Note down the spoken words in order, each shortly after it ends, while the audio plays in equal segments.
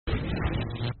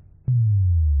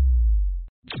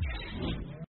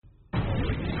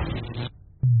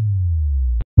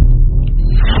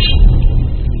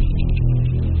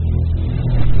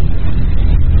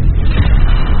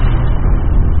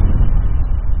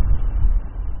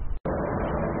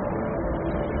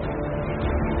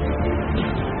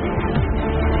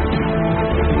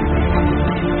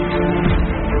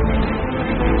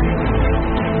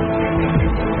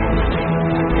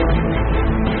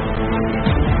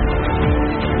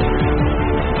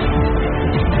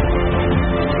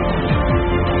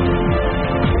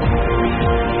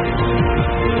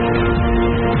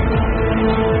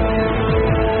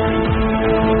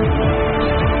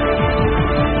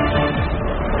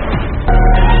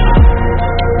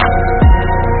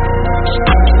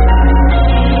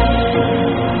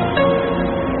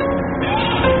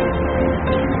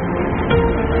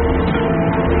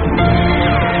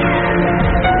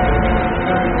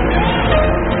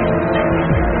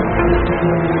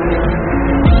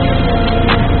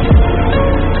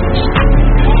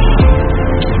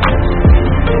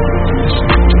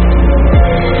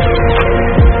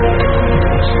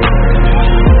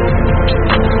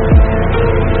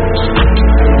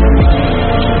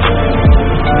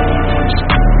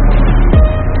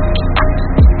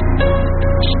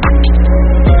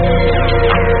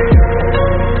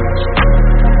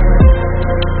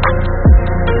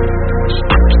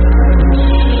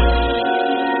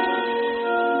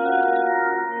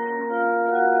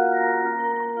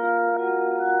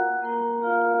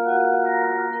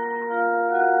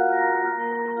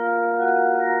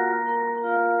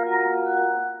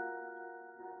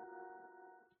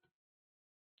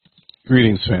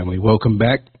Greetings, family. Welcome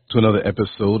back to another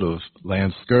episode of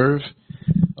Lancescurv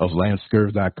of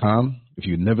Lancescurv.com. If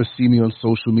you never see me on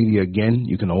social media again,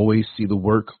 you can always see the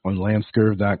work on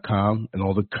Lancescurv.com and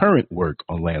all the current work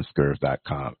on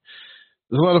Lancescurv.com.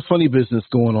 There's a lot of funny business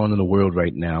going on in the world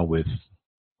right now with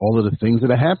all of the things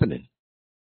that are happening.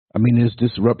 I mean, there's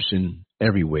disruption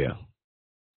everywhere.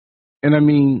 And I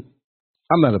mean,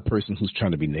 I'm not a person who's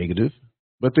trying to be negative,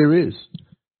 but there's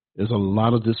a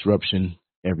lot of disruption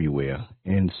everywhere.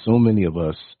 And so many of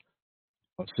us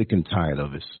are sick and tired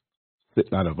of it.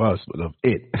 Not of us, but of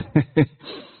it.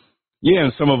 Yeah,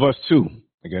 and some of us too.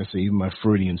 Like I say, even my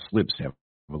Freudian slips have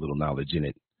a little knowledge in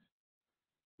it.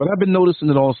 But I've been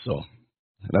noticing it also.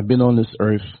 And I've been on this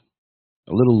earth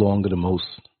a little longer than most,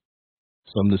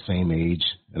 some the same age,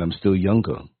 and I'm still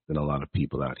younger than a lot of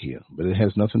people out here. But it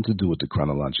has nothing to do with the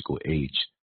chronological age.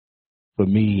 For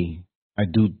me, I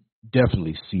do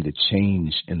definitely see the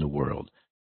change in the world.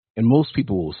 And most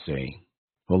people will say,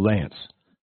 well, Lance,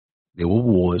 there were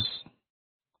wars,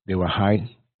 there were high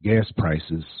gas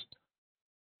prices,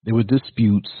 there were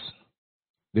disputes,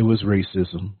 there was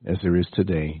racism, as there is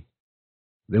today.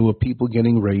 There were people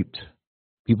getting raped,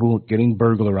 people getting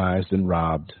burglarized and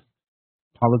robbed,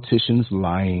 politicians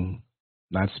lying,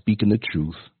 not speaking the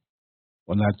truth,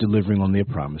 or not delivering on their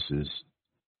promises.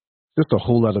 Just a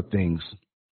whole lot of things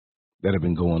that have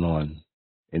been going on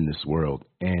in this world.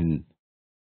 And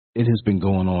it has been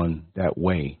going on that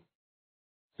way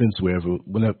since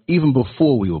even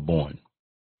before we were born.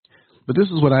 But this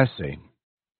is what I say.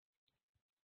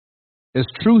 As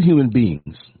true human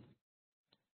beings,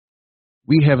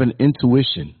 we have an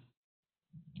intuition,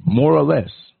 more or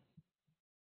less,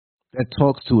 that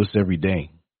talks to us every day.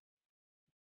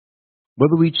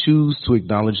 Whether we choose to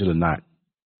acknowledge it or not,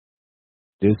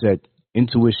 there's that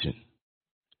intuition.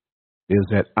 There's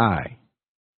that eye.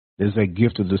 There's that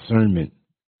gift of discernment.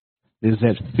 There's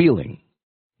that feeling.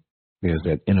 There's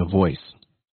that inner voice.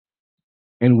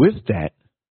 And with that,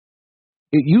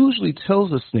 it usually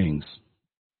tells us things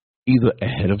either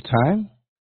ahead of time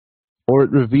or it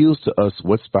reveals to us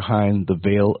what's behind the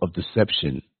veil of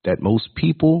deception that most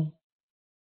people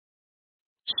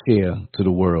share to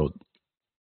the world.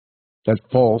 That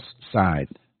false side,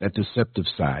 that deceptive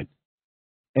side.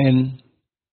 And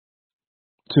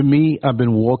to me, I've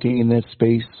been walking in that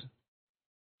space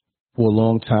for a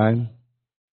long time,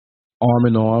 arm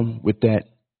in arm with that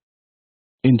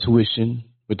intuition,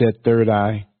 with that third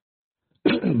eye.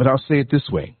 But I'll say it this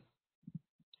way.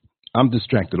 I'm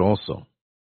distracted also.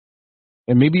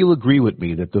 And maybe you'll agree with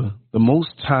me that the most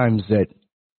times that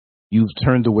you've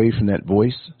turned away from that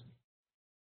voice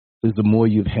is the more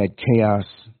you've had chaos,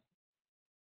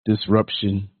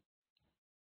 disruption,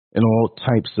 and all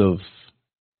types of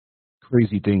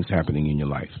crazy things happening in your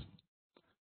life.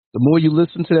 The more you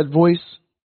listen to that voice,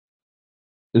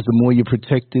 is the more you're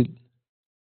protected,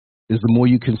 is the more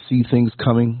you can see things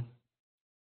coming.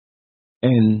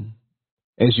 And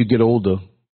as you get older,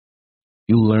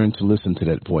 you learn to listen to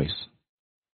that voice.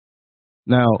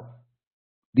 Now,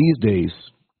 these days,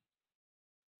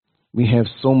 we have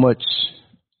so much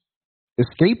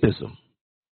escapism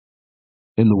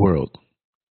in the world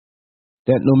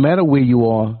that no matter where you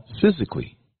are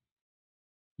physically,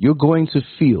 you're going to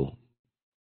feel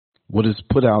what is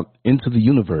put out into the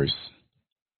universe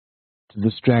to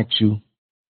distract you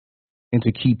and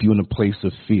to keep you in a place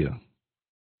of fear.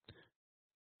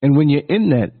 And when you're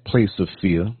in that place of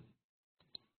fear,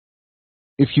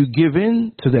 if you give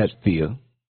in to that fear,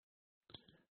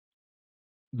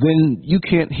 then you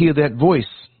can't hear that voice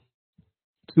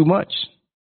too much.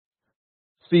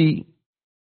 See,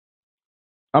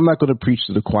 I'm not going to preach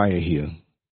to the choir here,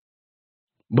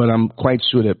 but I'm quite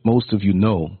sure that most of you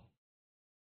know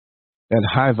that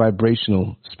high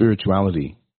vibrational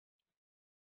spirituality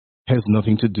has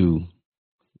nothing to do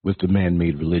with the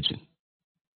man-made religion.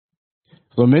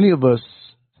 So many of us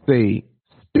say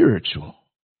spiritual.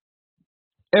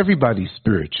 Everybody's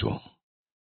spiritual.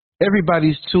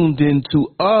 Everybody's tuned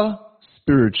into a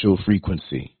spiritual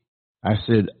frequency. I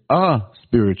said a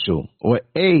spiritual or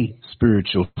a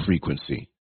spiritual frequency.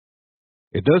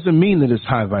 It doesn't mean that it's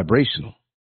high vibrational.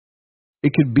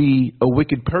 It could be a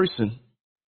wicked person,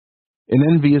 an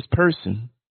envious person,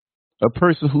 a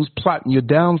person who's plotting your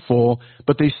downfall,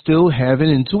 but they still have an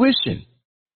intuition.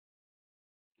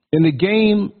 And the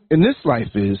game in this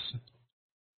life is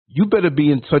you better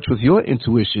be in touch with your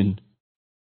intuition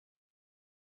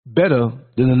better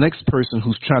than the next person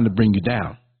who's trying to bring you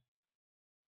down.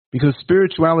 Because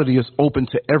spirituality is open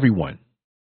to everyone.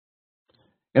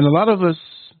 And a lot of us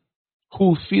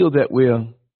who feel that we're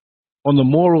on the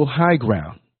moral high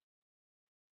ground,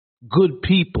 good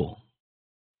people,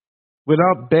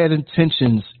 without bad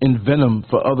intentions and venom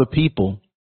for other people.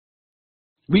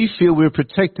 We feel we're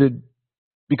protected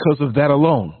because of that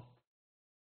alone.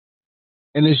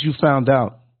 And as you found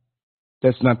out,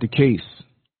 that's not the case.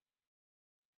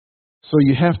 So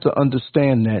you have to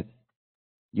understand that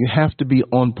you have to be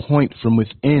on point from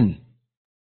within,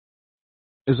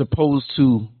 as opposed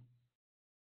to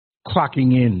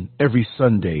clocking in every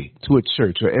Sunday to a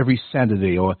church, or every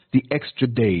Saturday, or the extra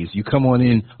days. You come on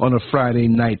in on a Friday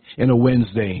night and a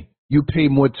Wednesday. You pay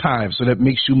more tithes, so that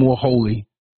makes you more holy.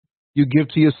 You give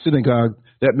to your synagogue,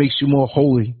 that makes you more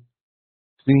holy.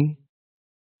 See?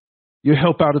 You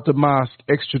help out at the mosque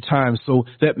extra time, so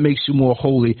that makes you more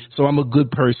holy. So I'm a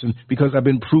good person because I've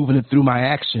been proving it through my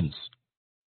actions.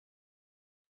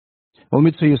 Well,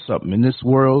 let me tell you something. In this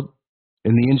world,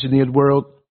 in the engineered world,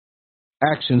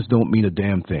 actions don't mean a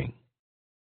damn thing.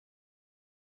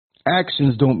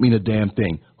 Actions don't mean a damn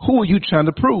thing. Who are you trying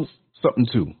to prove something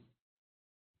to?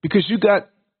 Because you got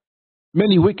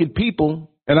many wicked people.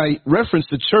 And I reference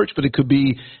the church, but it could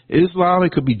be Islam,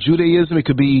 it could be Judaism, it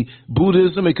could be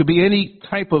Buddhism, it could be any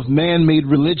type of man-made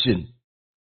religion.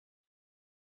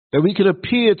 That we could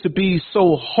appear to be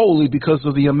so holy because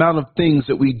of the amount of things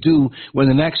that we do, when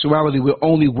in actuality we're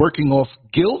only working off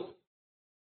guilt,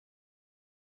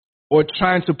 or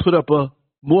trying to put up a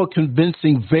more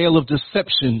convincing veil of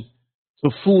deception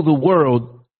to fool the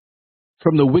world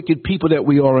from the wicked people that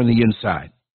we are on the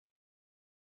inside.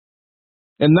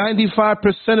 And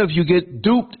 95% of you get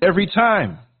duped every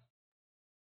time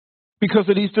because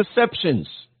of these deceptions.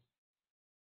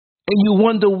 And you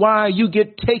wonder why you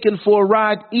get taken for a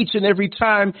ride each and every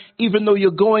time, even though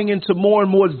you're going into more and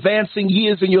more advancing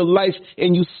years in your life,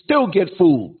 and you still get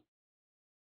fooled.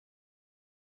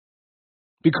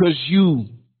 Because you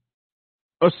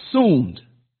assumed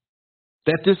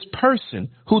that this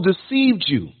person who deceived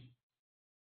you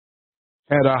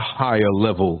had a higher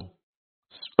level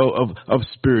of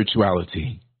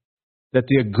spirituality, that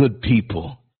they're good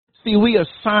people. See, we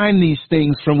assign these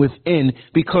things from within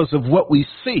because of what we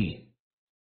see,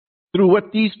 through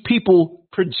what these people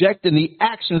project and the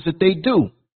actions that they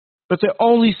do. But they're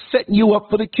only setting you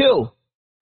up for the kill.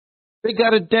 They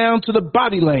got it down to the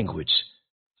body language.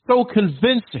 So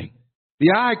convincing.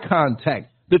 The eye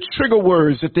contact, the trigger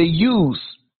words that they use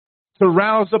to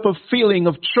rouse up a feeling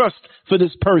of trust for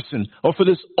this person, or for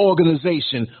this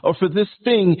organization, or for this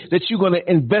thing that you're going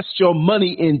to invest your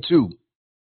money into.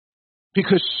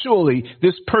 Because surely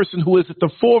this person who is at the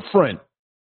forefront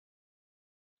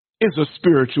is a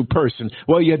spiritual person.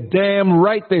 Well, you're damn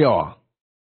right they are.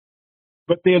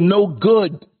 But they're no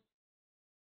good.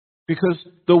 Because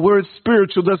the word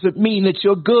spiritual doesn't mean that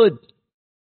you're good.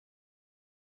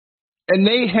 And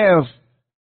they have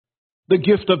the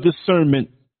gift of discernment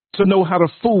to know how to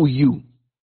fool you.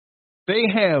 They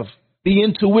have the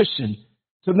intuition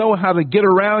to know how to get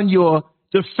around your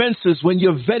defenses when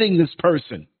you're vetting this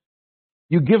person.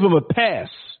 You give them a pass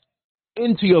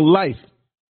into your life,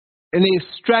 and they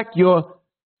extract your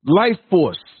life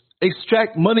force,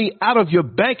 extract money out of your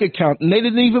bank account, and they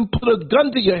didn't even put a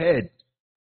gun to your head.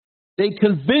 They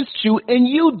convinced you, and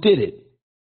you did it.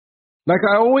 Like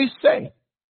I always say,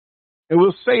 and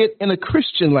we'll say it in a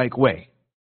Christian-like way.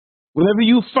 Whenever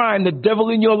you find the devil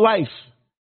in your life,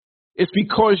 it's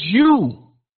because you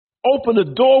opened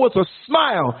the door with a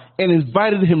smile and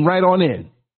invited him right on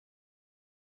in.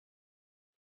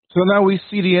 So now we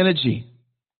see the energy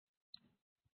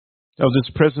of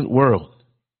this present world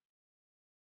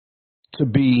to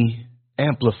be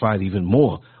amplified even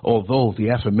more. Although the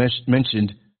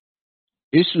aforementioned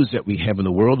issues that we have in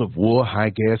the world of war, high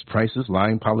gas prices,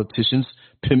 lying politicians,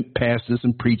 pimp pastors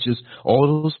and preachers,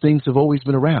 all those things have always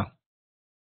been around.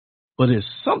 But there's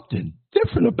something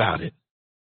different about it.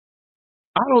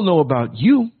 I don't know about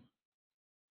you,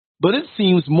 but it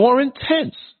seems more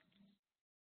intense.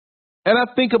 And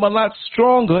I think I'm a lot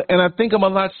stronger, and I think I'm a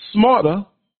lot smarter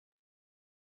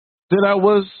than I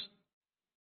was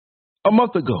a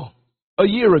month ago, a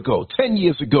year ago, 10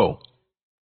 years ago,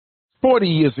 40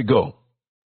 years ago.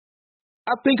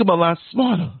 I think I'm a lot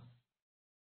smarter.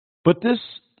 But this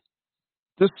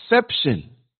deception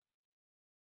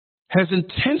has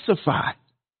intensified.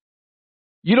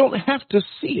 You don't have to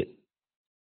see it,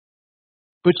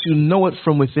 but you know it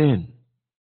from within.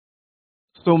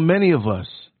 So many of us,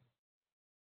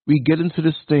 we get into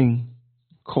this thing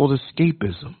called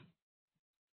escapism.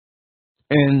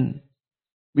 And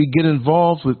we get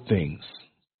involved with things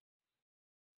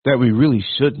that we really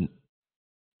shouldn't.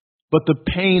 But the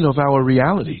pain of our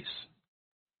realities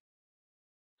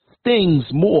stings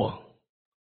more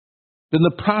than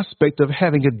the prospect of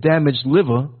having a damaged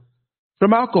liver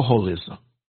from alcoholism.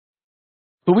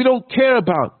 But we don't care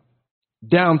about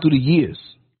down through the years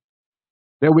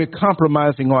that we're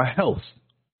compromising our health.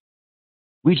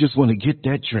 We just want to get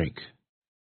that drink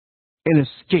and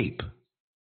escape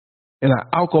in an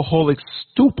alcoholic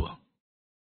stupor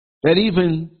that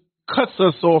even cuts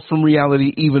us off from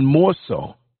reality even more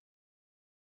so.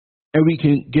 And we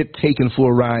can get taken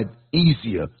for a ride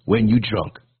easier when you're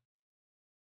drunk.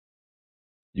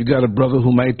 You got a brother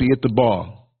who might be at the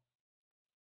bar.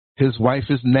 His wife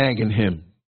is nagging him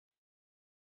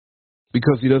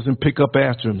because he doesn't pick up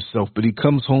after himself, but he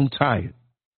comes home tired.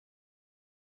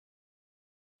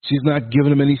 She's not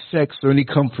giving him any sex or any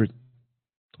comfort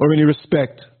or any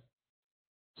respect.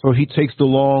 So he takes the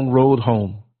long road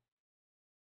home.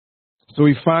 So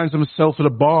he finds himself at a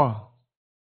bar.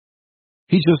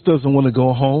 He just doesn't want to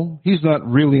go home. He's not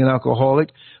really an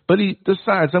alcoholic, but he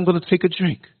decides, I'm going to take a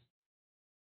drink.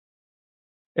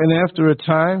 And after a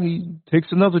time, he takes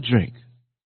another drink.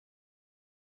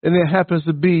 And there happens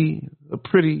to be a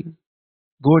pretty,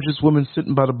 gorgeous woman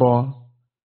sitting by the bar.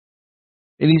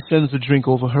 And he sends a drink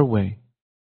over her way.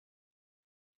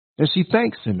 And she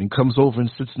thanks him and comes over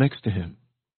and sits next to him.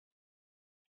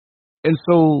 And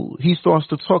so he starts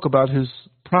to talk about his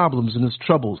problems and his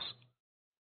troubles.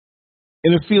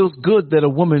 And it feels good that a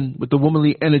woman with the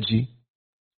womanly energy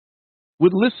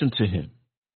would listen to him.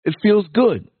 It feels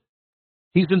good.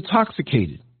 He's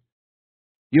intoxicated.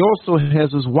 He also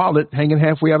has his wallet hanging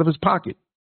halfway out of his pocket.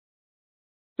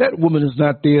 That woman is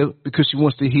not there because she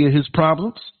wants to hear his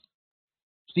problems.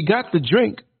 She got the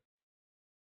drink,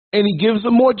 and he gives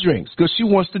her more drinks because she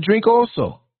wants to drink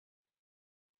also.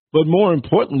 But more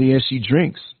importantly, as she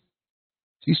drinks,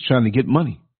 she's trying to get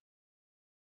money.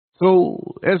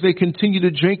 So as they continue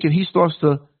to drink, and he starts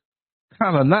to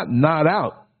kind of not nod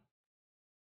out,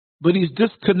 but he's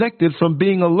disconnected from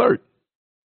being alert.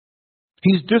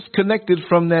 He's disconnected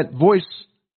from that voice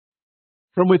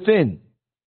from within,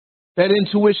 that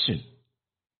intuition.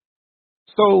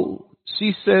 So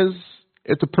she says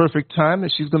at the perfect time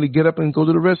that she's going to get up and go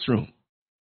to the restroom.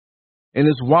 And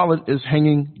his wallet is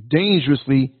hanging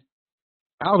dangerously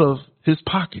out of his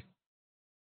pocket.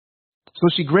 So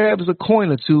she grabs a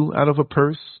coin or two out of her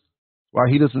purse while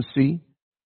he doesn't see.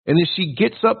 And as she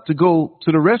gets up to go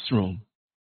to the restroom,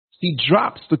 she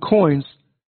drops the coins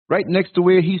right next to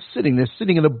where he's sitting. They're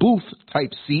sitting in a booth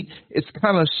type seat. It's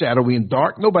kind of shadowy and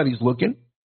dark. Nobody's looking.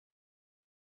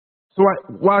 So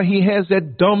while he has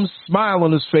that dumb smile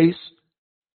on his face,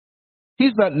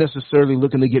 he's not necessarily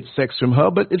looking to get sex from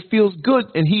her, but it feels good.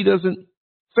 And he doesn't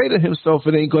say to himself,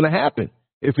 it ain't going to happen.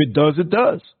 If it does, it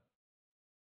does.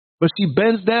 But she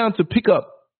bends down to pick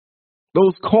up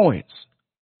those coins.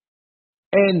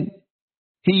 And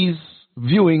he's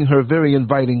viewing her very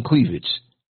inviting cleavage.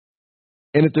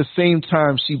 And at the same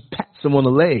time, she pats him on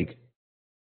the leg.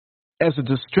 As a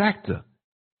distractor,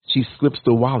 she slips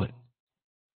the wallet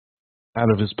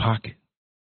out of his pocket.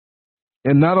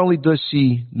 And not only does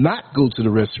she not go to the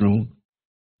restroom,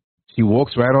 she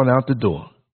walks right on out the door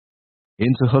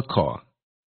into her car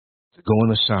to go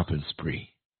on a shopping spree.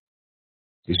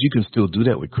 Because you can still do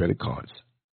that with credit cards.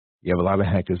 You have a lot of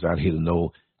hackers out here to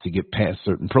know to get past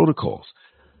certain protocols.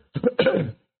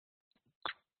 But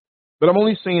I'm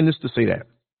only saying this to say that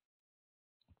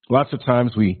lots of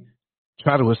times we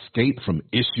try to escape from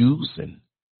issues and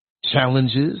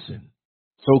challenges and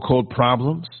so-called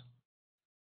problems.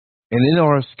 And in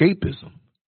our escapism,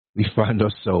 we find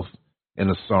ourselves in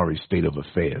a sorry state of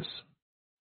affairs.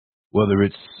 Whether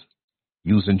it's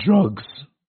using drugs,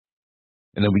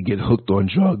 and then we get hooked on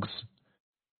drugs,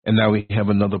 and now we have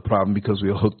another problem because we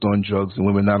are hooked on drugs, and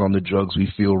when we're not on the drugs,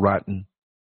 we feel rotten.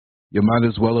 You might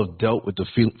as well have dealt with the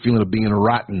feeling of being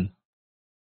rotten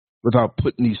without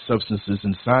putting these substances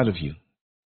inside of you.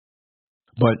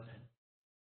 But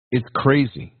it's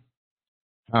crazy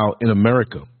how in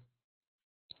America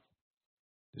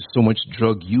there's so much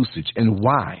drug usage, and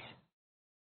why?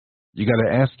 You got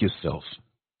to ask yourself.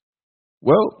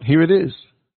 Well, here it is.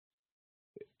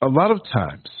 A lot of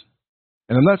times,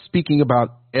 and I'm not speaking about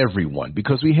everyone,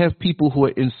 because we have people who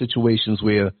are in situations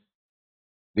where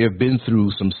they have been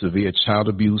through some severe child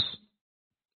abuse.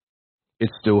 It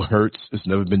still hurts. It's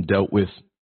never been dealt with.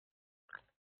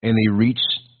 And they reach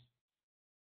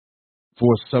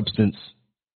for a substance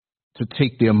to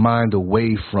take their mind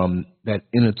away from that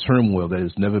inner turmoil that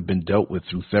has never been dealt with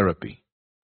through therapy.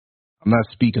 I'm not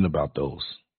speaking about those.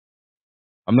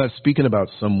 I'm not speaking about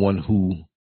someone who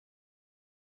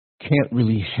can't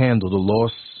really handle the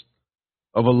loss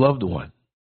of a loved one.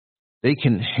 They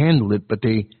can handle it, but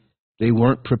they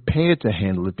weren't prepared to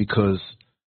handle it because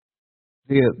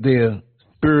their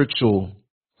spiritual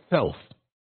self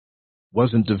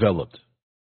wasn't developed.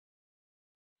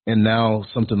 And now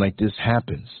something like this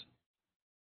happens.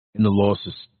 and the loss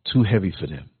is too heavy for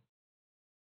them.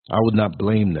 I would not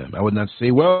blame them. I would not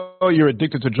say, well, you're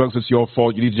addicted to drugs. It's your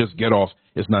fault. You need to just get off.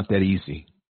 It's not that easy.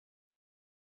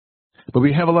 But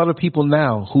we have a lot of people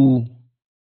now who,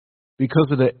 because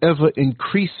of the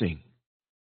ever-increasing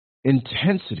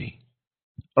intensity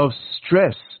of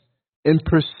stress and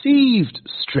perceived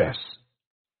stress.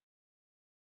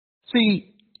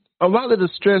 See, a lot of the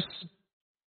stress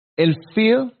and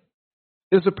fear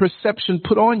is a perception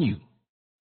put on you.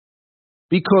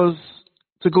 Because,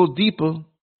 to go deeper,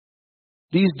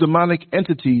 these demonic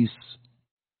entities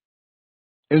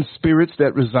and spirits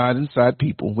that reside inside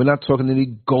people, we're not talking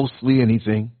any ghostly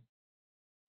anything,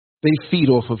 they feed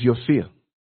off of your fear.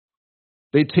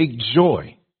 They take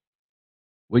joy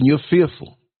when you're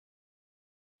fearful.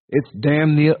 It's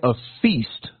damn near a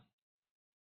feast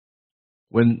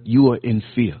when you are in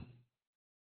fear,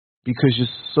 because you're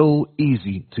so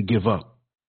easy to give up.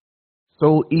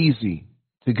 So easy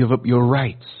to give up your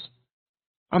rights.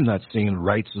 I'm not saying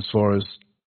rights as far as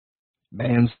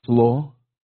man's law,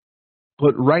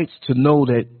 but rights to know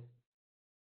that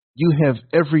you have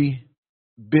every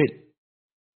bit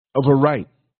of a right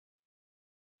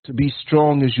to be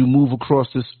strong as you move across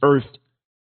this earth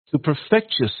to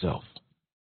perfect yourself.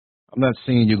 I'm not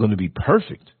saying you're going to be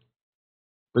perfect,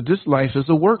 but this life is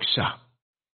a workshop.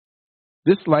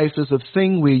 This life is a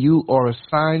thing where you are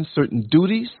assigned certain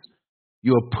duties,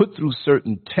 you are put through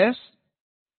certain tests,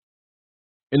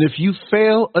 and if you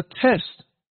fail a test,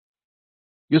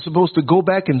 you're supposed to go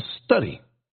back and study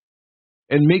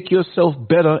and make yourself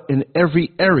better in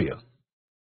every area.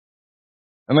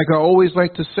 And like I always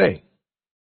like to say,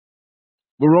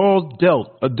 we're all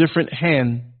dealt a different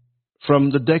hand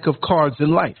from the deck of cards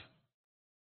in life.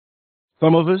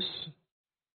 Some of us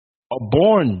are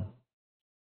born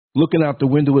looking out the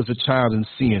window as a child and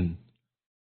seeing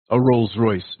a Rolls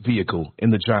Royce vehicle in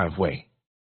the driveway.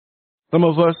 Some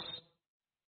of us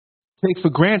take for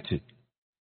granted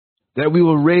that we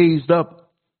were raised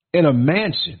up in a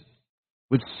mansion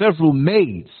with several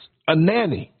maids, a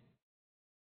nanny.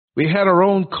 We had our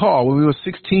own car when we were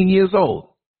 16 years old.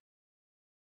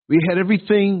 We had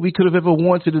everything we could have ever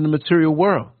wanted in the material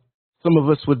world. Some of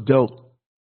us were dealt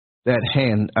that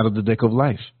hand out of the deck of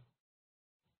life.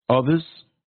 Others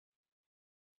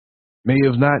may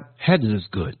have not had it as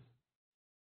good.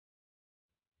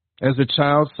 As a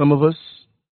child, some of us,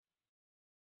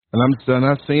 and I'm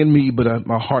not saying me, but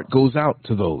my heart goes out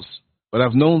to those. But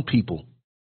I've known people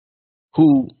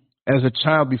who, as a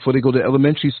child, before they go to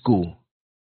elementary school,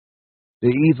 they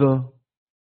either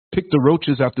pick the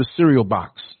roaches out the cereal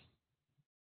box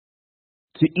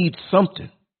to eat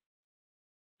something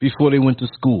before they went to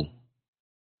school.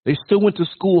 They still went to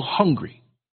school hungry.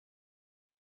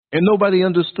 And nobody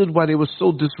understood why they were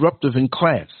so disruptive in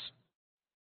class.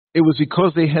 It was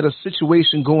because they had a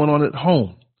situation going on at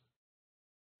home.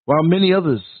 While many of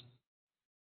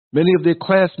their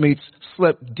classmates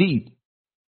slept deep,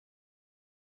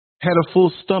 had a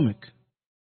full stomach.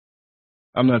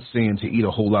 I'm not saying to eat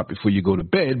a whole lot before you go to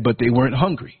bed, but they weren't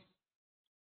hungry.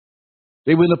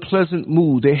 They were in a pleasant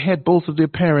mood. They had both of their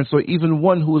parents, or even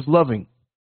one who was loving.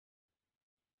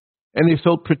 And they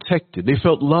felt protected. They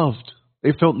felt loved.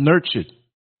 They felt nurtured.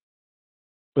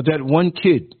 But that one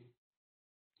kid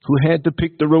who had to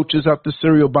pick the roaches out the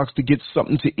cereal box to get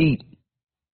something to eat,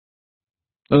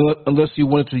 unless he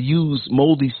wanted to use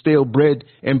moldy, stale bread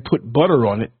and put butter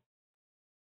on it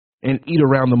and eat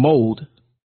around the mold,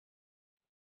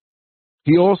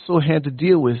 he also had to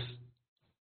deal with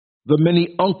the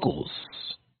many uncles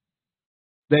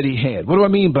that he had. What do I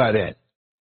mean by that?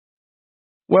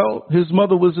 Well, his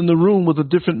mother was in the room with a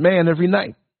different man every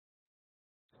night,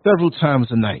 several times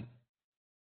a night.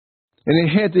 And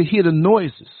they had to hear the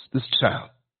noises, this child.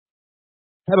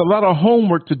 Had a lot of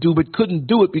homework to do, but couldn't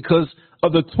do it because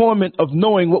of the torment of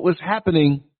knowing what was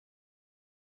happening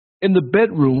in the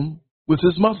bedroom with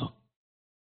his mother.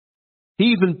 He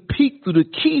even peeked through the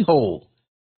keyhole,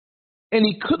 and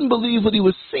he couldn't believe what he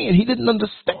was seeing. He didn't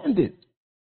understand it.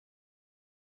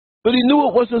 But he knew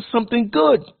it wasn't something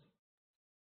good.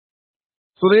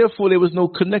 So therefore, there was no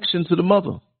connection to the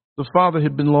mother. The father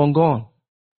had been long gone.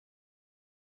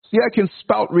 See, I can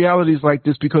spout realities like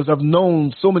this because I've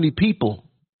known so many people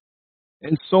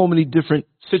in so many different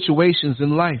situations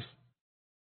in life.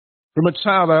 From a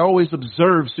child, I always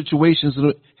observed situations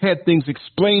and had things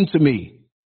explained to me.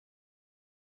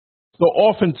 So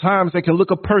oftentimes I can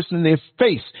look a person in their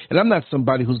face, and I'm not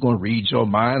somebody who's going to read your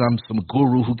mind. I'm some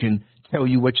guru who can tell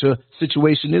you what your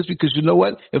situation is, because you know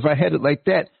what? If I had it like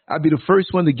that, I'd be the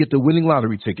first one to get the winning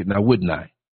lottery ticket now, wouldn't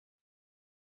I?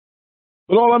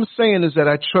 But all I'm saying is that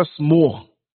I trust more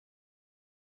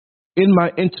in my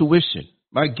intuition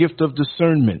my gift of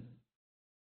discernment,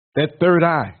 that third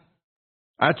eye.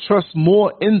 I trust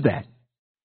more in that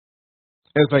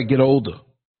as I get older,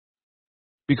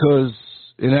 because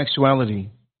in actuality,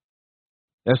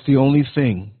 that's the only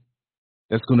thing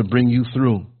that's going to bring you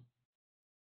through.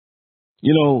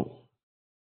 You know,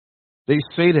 they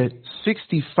say that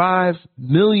 65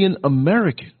 million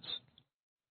Americans,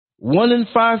 1 in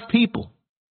 5 people,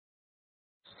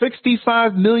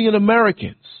 65 million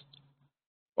Americans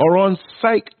are on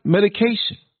psych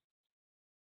medication.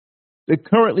 They're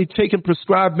currently taking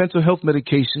prescribed mental health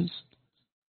medications.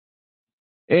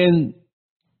 And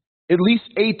at least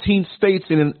 18 states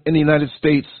in the United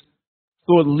States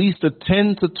saw at least a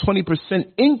 10 to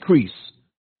 20% increase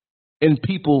in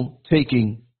people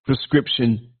taking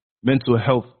prescription mental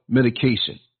health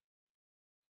medication.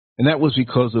 And that was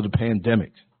because of the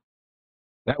pandemic.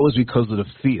 That was because of the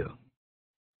fear.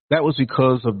 That was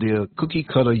because of their cookie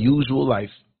cutter usual life.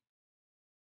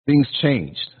 Things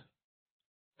changed,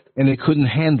 and they couldn't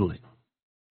handle it.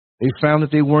 They found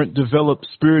that they weren't developed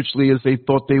spiritually as they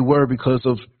thought they were because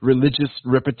of religious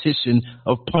repetition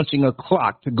of punching a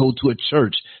clock to go to a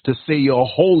church to say you're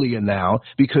holier now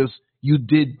because you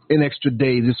did an extra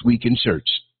day this week in church.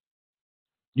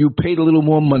 You paid a little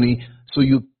more money, so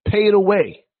you paid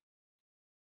away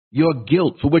your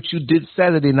guilt for what you did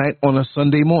Saturday night on a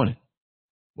Sunday morning.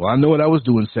 Well, I know what I was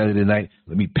doing Saturday night.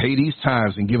 Let me pay these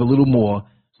tithes and give a little more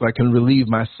so I can relieve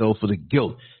myself of the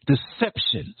guilt.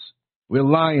 Deceptions. We're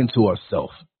lying to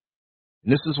ourselves.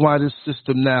 And this is why this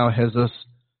system now has us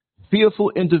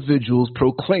fearful individuals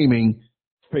proclaiming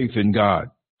faith in God.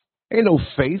 Ain't no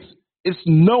faith. It's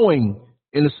knowing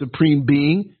in a supreme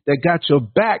being that got your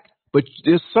back, but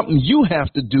there's something you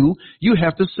have to do. You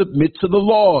have to submit to the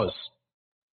laws.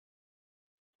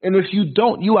 And if you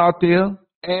don't, you out there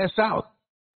ass out.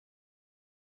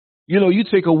 You know, you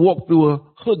take a walk through a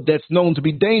hood that's known to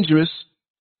be dangerous,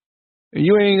 and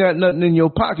you ain't got nothing in your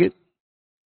pocket,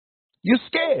 you're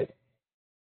scared.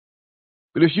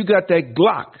 But if you got that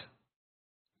Glock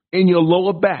in your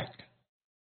lower back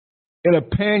and a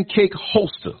pancake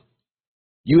holster,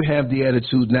 you have the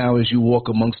attitude now as you walk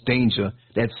amongst danger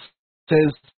that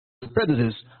says to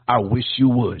predators, I wish you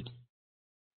would.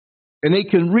 And they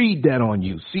can read that on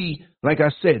you. See, like I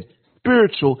said,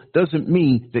 spiritual doesn't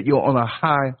mean that you're on a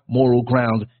high moral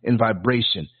ground in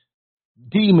vibration.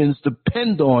 Demons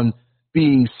depend on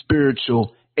being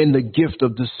spiritual in the gift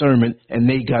of discernment, and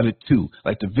they got it too,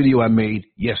 like the video I made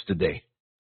yesterday.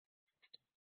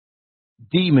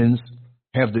 Demons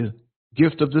have the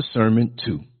gift of discernment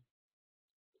too.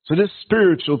 So this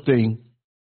spiritual thing,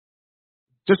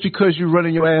 just because you're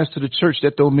running your ass to the church,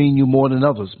 that don't mean you more than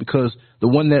others, because the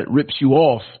one that rips you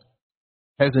off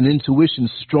has an intuition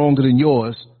stronger than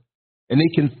yours, and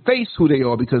they can face who they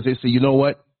are because they say, you know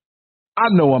what? I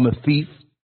know I'm a thief.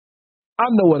 I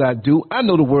know what I do. I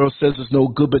know the world says it's no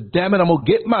good, but damn it, I'm going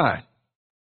to get mine.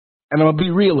 And I'm going to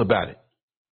be real about it.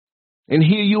 And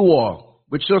here you are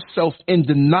with yourself in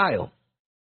denial.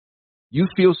 You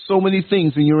feel so many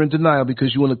things and you're in denial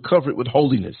because you want to cover it with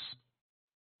holiness.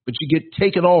 But you get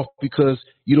taken off because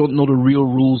you don't know the real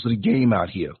rules of the game out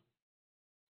here.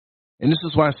 And this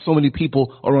is why so many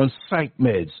people are on psych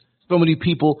meds. So many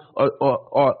people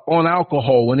are on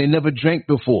alcohol when they never drank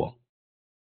before.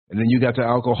 And then you got the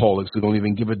alcoholics who don't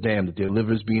even give a damn that their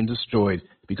liver is being destroyed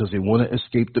because they want to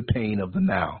escape the pain of the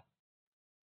now.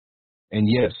 And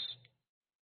yes,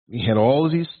 we had all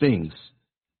of these things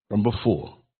from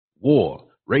before. War,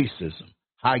 racism,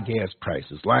 high gas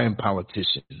prices, lying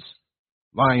politicians,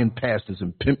 lying pastors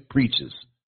and pimp preachers.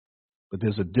 But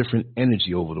there's a different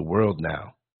energy over the world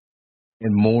now.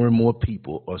 And more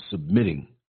people are submitting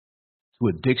to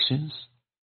addictions,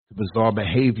 to bizarre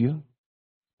behavior,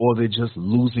 or they're just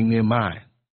losing their mind.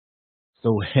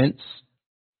 So hence,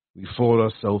 we fold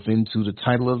ourselves into the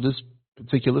title of this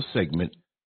particular segment,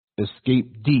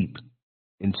 Escape Deep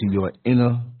into Your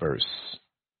Innerverse.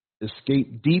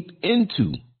 Escape deep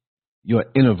into your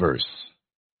Innerverse.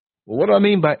 Well, what do I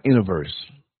mean by Innerverse?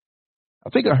 I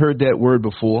think I heard that word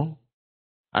before.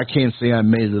 I can't say I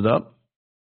made it up,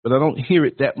 but I don't hear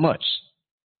it that much.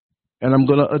 And I'm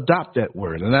going to adopt that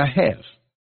word, and I have.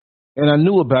 And I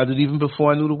knew about it even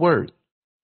before I knew the word,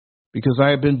 because I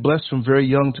have been blessed from very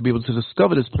young to be able to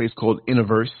discover this place called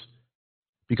Innerverse,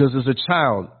 because as a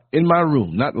child in my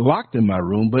room, not locked in my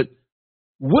room, but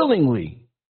willingly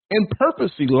and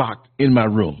purposely locked in my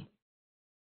room,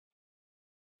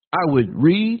 I would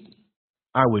read,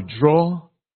 I would draw,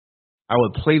 I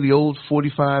would play the old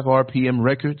 45 RPM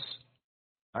records.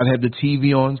 I'd have the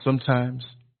TV on sometimes.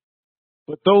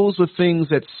 But those were things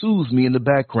that soothed me in the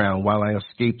background while I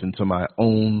escaped into my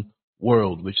own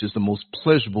world, which is the most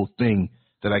pleasurable thing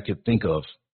that I could think of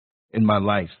in my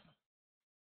life.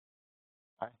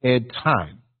 I had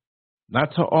time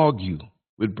not to argue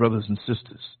with brothers and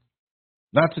sisters,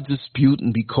 not to dispute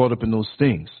and be caught up in those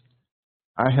things.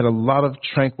 I had a lot of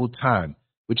tranquil time,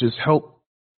 which has helped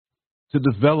to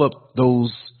develop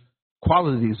those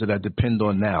qualities that I depend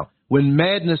on now. When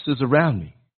madness is around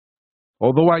me,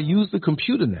 although I use the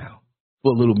computer now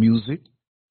for a little music,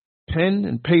 pen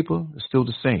and paper is still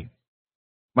the same.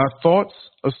 My thoughts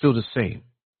are still the same.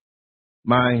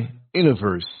 My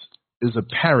Innerverse is a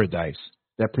paradise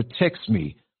that protects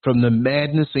me from the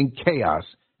madness and chaos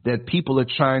that people are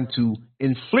trying to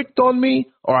inflict on me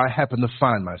or I happen to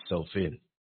find myself in.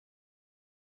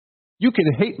 You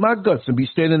can hate my guts and be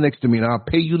standing next to me and I'll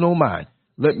pay you no mind.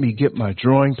 Let me get my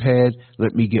drawing pad.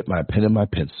 Let me get my pen and my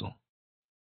pencil.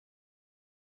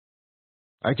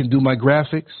 I can do my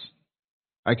graphics.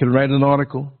 I can write an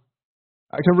article.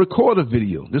 I can record a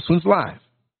video. This one's live.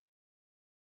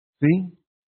 See?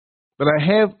 But I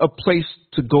have a place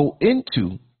to go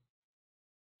into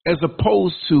as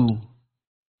opposed to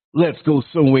let's go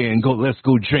somewhere and let's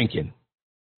go drinking.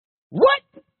 What?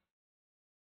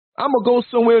 I'm going to go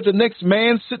somewhere with the next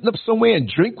man sitting up somewhere and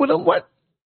drink with him? What?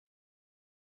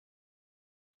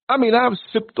 I mean, I've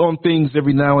sipped on things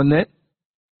every now and then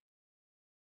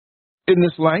in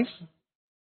this life.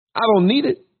 I don't need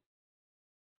it.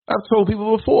 I've told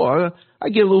people before, I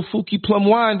get a little Fuki plum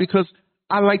wine because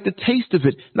I like the taste of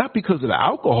it, not because of the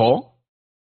alcohol.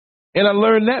 And I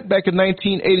learned that back in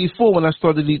 1984 when I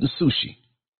started eating sushi.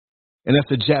 And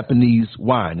that's a Japanese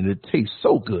wine, and it tastes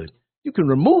so good. You can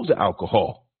remove the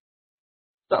alcohol.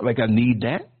 It's not like I need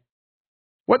that.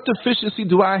 What deficiency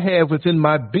do I have within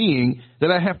my being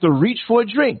that I have to reach for a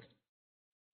drink?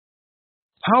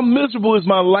 How miserable is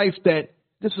my life that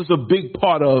this is a big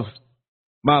part of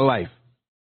my life?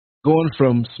 Going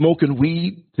from smoking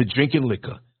weed to drinking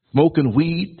liquor, smoking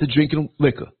weed to drinking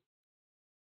liquor.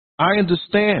 I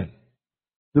understand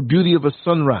the beauty of a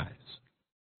sunrise.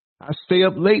 I stay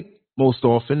up late most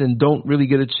often and don't really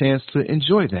get a chance to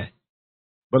enjoy that.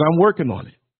 But I'm working on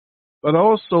it. But I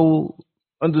also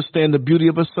understand the beauty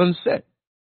of a sunset.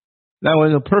 Now,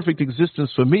 in a perfect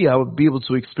existence for me, I would be able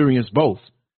to experience both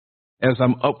as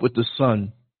I'm up with the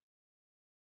sun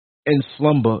and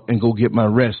slumber and go get my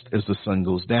rest as the sun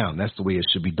goes down. That's the way it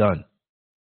should be done.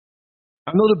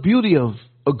 I know the beauty of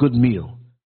a good meal.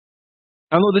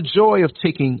 I know the joy of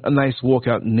taking a nice walk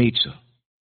out in nature.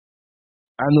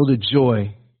 I know the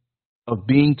joy of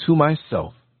being to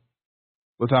myself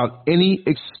without any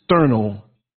external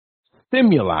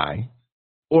stimuli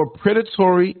or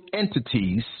predatory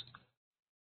entities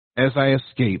as I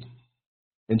escape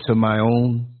into my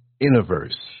own Innerverse.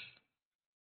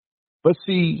 But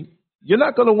see, you're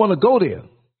not going to want to go there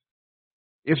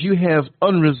if you have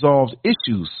unresolved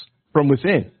issues from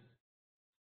within.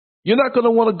 You're not going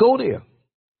to want to go there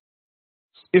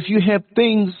if you have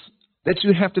things that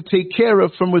you have to take care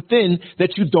of from within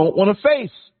that you don't want to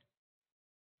face.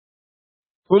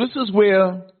 So this is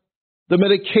where the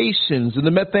medications and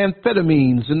the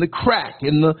methamphetamines and the crack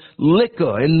and the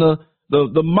liquor and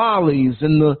the mollies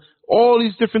and all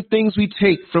these different things we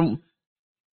take from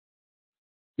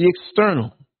the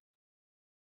external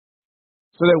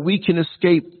so that we can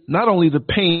escape not only the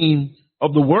pain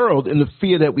of the world and the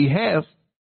fear that we have,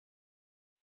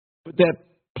 but that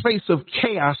place of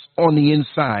chaos on the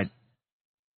inside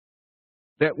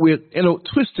that we're in a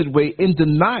twisted way in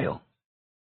denial.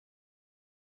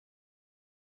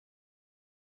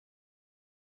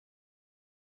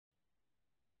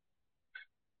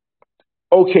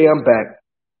 Okay, I'm back.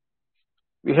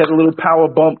 We had a little power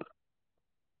bump,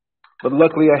 but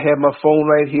luckily I have my phone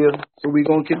right here, so we're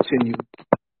going to continue.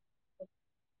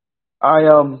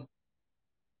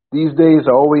 These days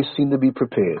I always seem to be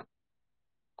prepared,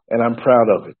 and I'm proud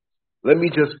of it. Let me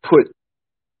just put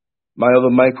my other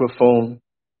microphone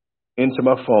into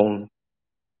my phone,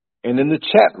 and in the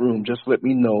chat room, just let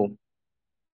me know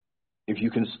if you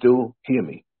can still hear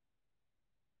me.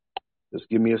 Just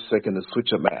give me a second to switch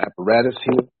up my apparatus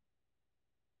here.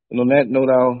 And on that note,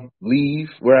 I'll leave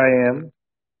where I am,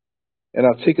 and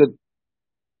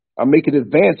I'll make an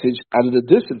advantage out of the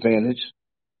disadvantage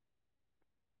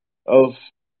of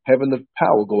having the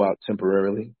power go out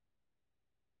temporarily,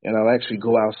 and I'll actually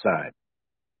go outside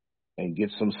and get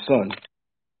some sun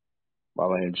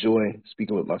while I enjoy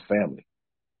speaking with my family.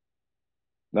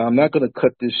 Now, I'm not going to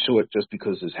cut this short just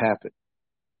because this happened,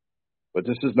 but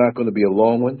this is not going to be a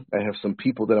long one. I have some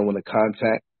people that I want to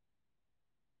contact,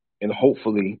 and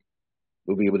hopefully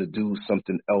we'll be able to do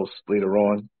something else later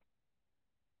on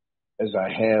as I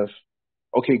have.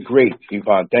 Okay, great,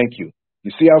 Yvonne, thank you.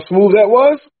 You see how smooth that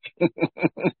was?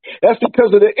 That's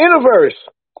because of the Innerverse.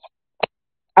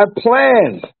 I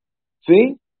planned.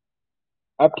 See?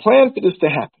 I planned for this to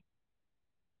happen.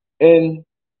 And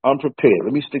I'm prepared.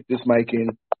 Let me stick this mic in,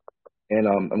 and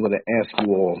I'm going to ask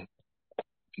you all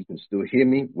if you can still hear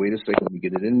me. Wait a second. Let me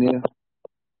get it in there.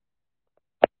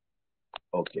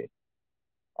 Okay.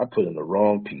 I put in the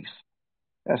wrong piece.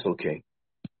 That's okay.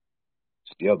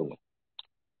 It's the other one.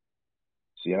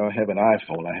 See, I don't have an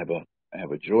iPhone. I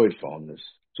have a Droid phone. There's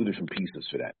two different pieces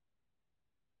for that.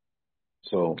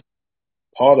 So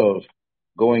part of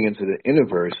going into the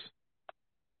Innerverse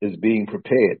is being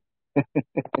prepared.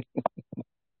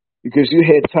 Because you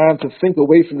had time to think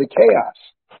away from the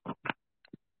chaos.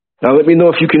 Now let me know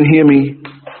if you can hear me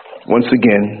once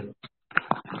again,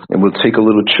 and we'll take a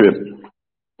little trip,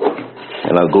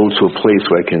 and I'll go to a place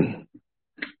where I can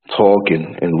talk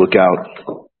and look out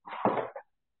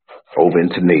over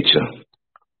into nature.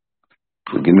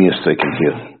 So give me a second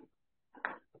here.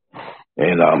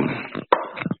 And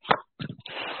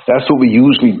that's what we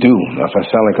usually do. Now, if I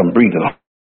sound like I'm breathing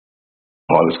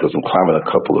on this, because I'm climbing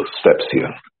a couple of steps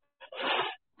here.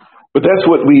 But that's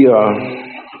what we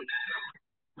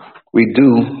do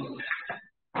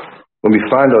when we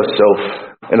find ourselves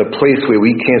in a place where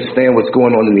we can't stand what's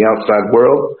going on in the outside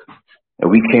world,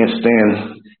 and we can't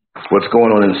stand what's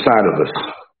going on inside of us.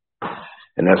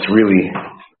 And that's really,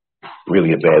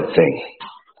 really a bad thing.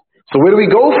 So where do we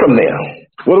go from there?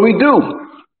 What do we do?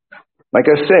 Like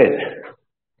I said,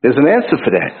 there's an answer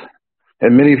for that.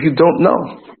 And many of you don't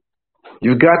know.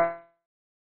 You've got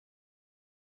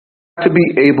to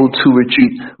be able to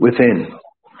retreat within.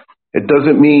 It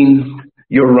doesn't mean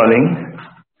you're running.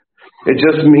 It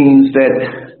just means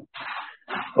that,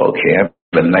 okay, I have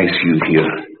a nice view here.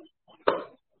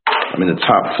 I'm in the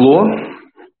top floor.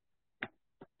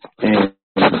 And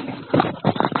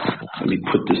let me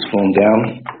put this phone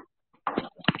down.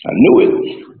 I knew it.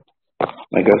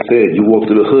 Like I said, you walk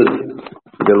through the hood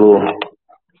with that little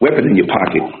weapon in your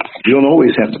pocket. You don't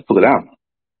always have to pull it out.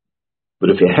 But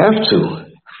if you have to,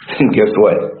 guess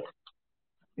what?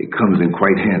 It comes in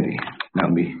quite handy. Now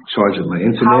let me charge my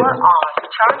internet. Power on.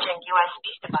 Charging USB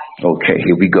device. Okay,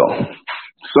 here we go.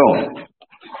 So,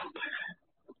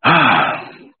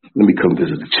 let me come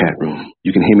visit the chat room.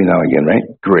 You can hear me now again, right?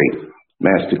 Great.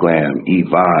 Master Glam,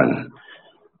 Yvonne.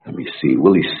 Let me see.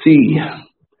 Willie C.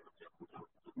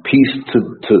 Peace to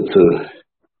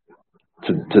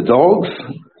dogs.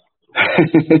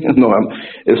 No,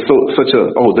 it's such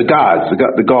a. Oh, the gods.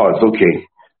 The gods.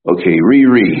 Okay.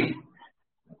 Riri.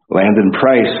 Landon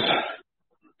Price.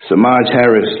 Samaj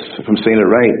Harris, if I'm saying it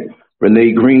right.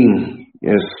 Renee Green.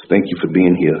 Yes, thank you for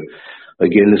being here.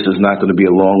 Again, this is not going to be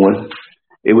a long one.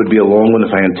 It would be a long one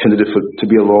if I intended it to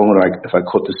be a long one, or if I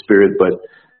caught the spirit. But,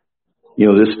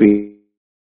 this being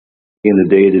the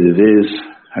day that it is,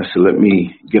 I said, let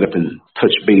me get up and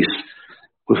touch base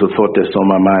with a thought that's on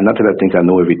my mind. Not that I think I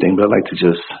know everything, but I like to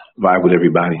just vibe with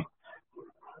everybody.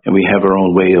 And we have our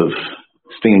own way of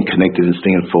staying connected and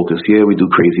staying focused. Yeah, we do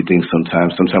crazy things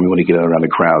sometimes. Sometimes we want to get out around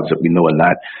the crowds that we know are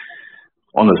not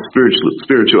on a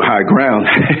spiritual high ground.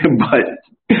 But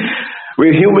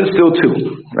we're human still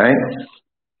too, right?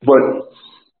 But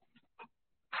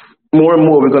more and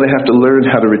more, we're going to have to learn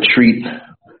how to retreat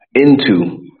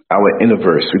into our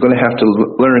Innerverse. We're going to have to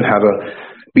learn how to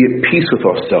be at peace with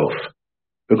ourselves.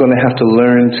 We're going to have to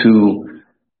learn to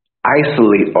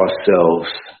isolate ourselves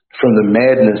from the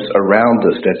madness around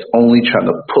us that's only trying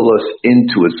to pull us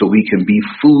into it so we can be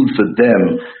food for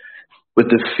them with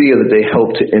the fear that they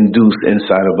help to induce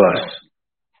inside of us.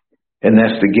 And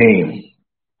that's the game,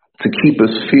 to keep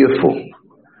us fearful.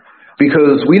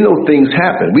 Because we know things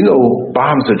happen. We know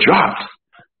bombs are dropped.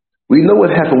 We know what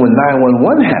happened when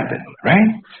 9/11 happened,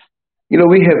 right?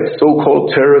 We have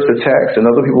so-called terrorist attacks, and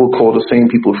other people call the same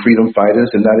people freedom fighters,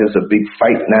 and that is a big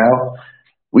fight now.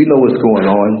 We know what's going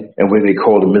on and where they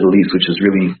call the Middle East, which is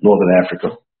really Northern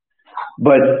Africa.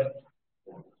 But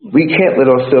we can't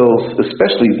let ourselves,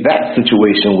 especially that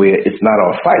situation where it's not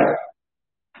our fight,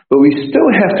 but we still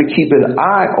have to keep an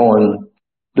eye on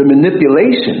the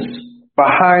manipulations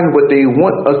behind what they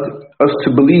want us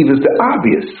to believe is the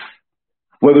obvious.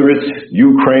 Whether it's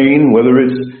Ukraine, whether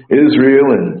it's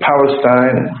Israel and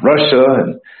Palestine and Russia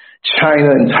and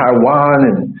China and Taiwan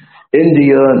and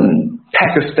India and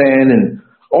Pakistan and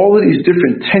all of these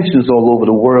different tensions all over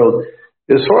the world,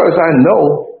 as far as I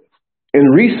know, in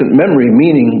recent memory,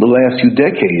 meaning the last few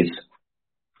decades,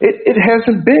 it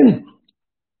hasn't been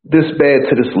this bad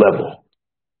to this level.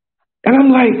 And I'm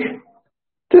like,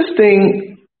 this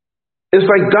thing is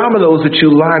like dominoes that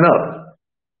you line up.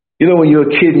 You know, when you're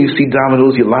a kid and you see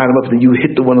dominoes, you line them up and you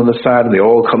hit the one on the side and they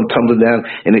all come tumbling down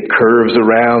and it curves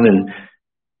around. And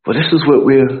well, this is what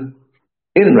we're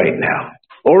in right now.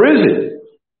 Or is it?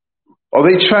 Are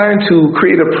they trying to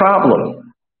create a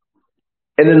problem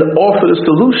and then offer the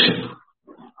solution?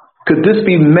 Could this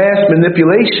be mass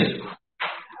manipulation?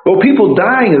 Well, people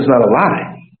dying is not a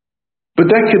lie, but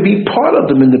that could be part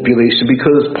of the manipulation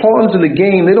because pawns in the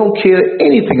game, they don't care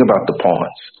anything about the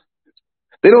pawns.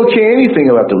 They don't care anything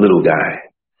about the little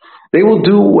guy. They will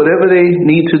do whatever they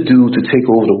need to do to take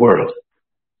over the world.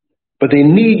 But they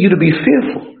need you to be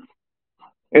fearful.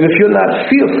 And if you're not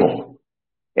fearful,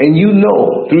 and you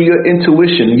know through your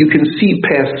intuition, you can see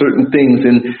past certain things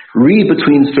and read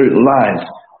between certain lines,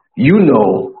 you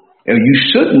know, and you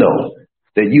should know,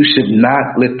 that you should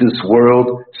not let this world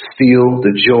steal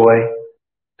the joy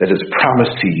that is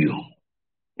promised to you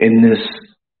in this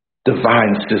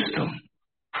divine system.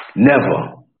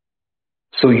 Never.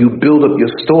 So you build up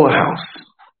your storehouse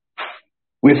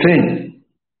within.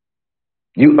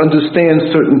 You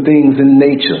understand certain things in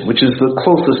nature, which is the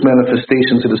closest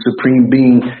manifestation to the Supreme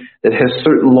Being that has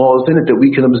certain laws in it that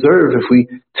we can observe if we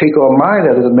take our mind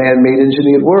out of the man-made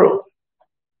engineered world.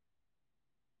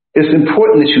 It's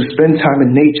important that you spend time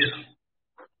in nature.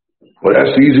 Well,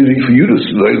 that's easy for you to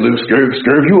live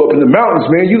scurv you up in the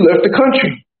mountains, man. You left the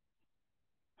country.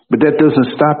 But that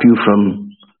doesn't stop you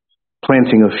from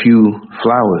planting a few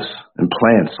flowers and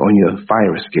plants on your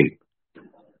fire escape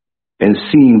and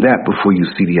seeing that before you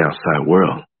see the outside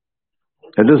world.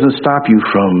 That doesn't stop you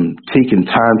from taking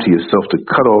time to yourself to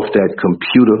cut off that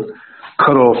computer,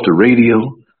 cut off the radio,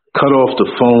 cut off the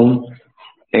phone,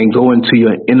 and go into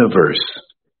your Innerverse.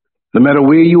 No matter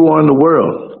where you are in the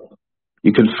world,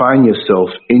 you can find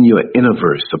yourself in your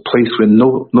Innerverse, a place where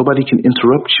nobody can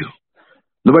interrupt you.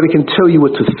 Nobody can tell you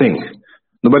what to think.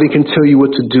 Nobody can tell you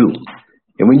what to do.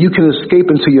 And when you can escape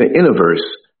into your Innerverse,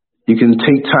 you can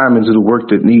take time into the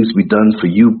work that needs to be done for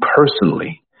you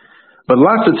personally. But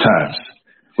lots of times,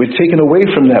 we're taken away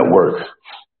from that work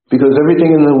because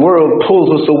everything in the world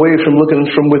pulls us away from looking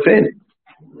from within.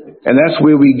 And that's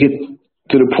where we get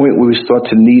to the point where we start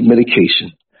to need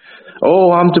medication. Oh,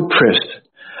 I'm depressed.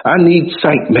 I need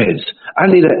psych meds. I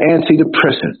need an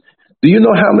antidepressant. Do you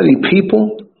know how many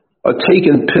people are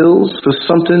taking pills for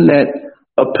something that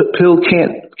a pill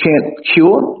can't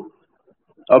cure?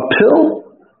 A pill?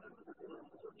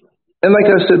 And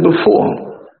like I said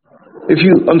before, if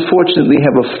you unfortunately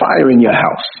have a fire in your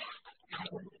house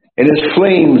and there's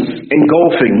flames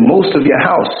engulfing most of your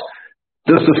house,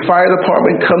 does the fire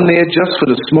department come there just for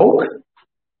the smoke,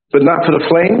 but not for the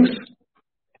flames?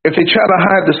 If they try to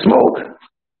hide the smoke,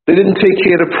 they didn't take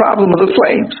care of the problem of the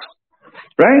flames,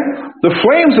 right? The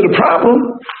flames are the problem.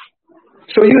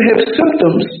 So you have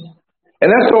symptoms,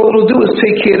 and that's all it'll do is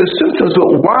take care of the symptoms.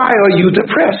 But why are you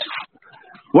depressed?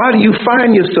 Why do you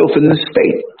find yourself in this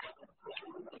state?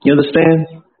 You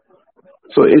understand?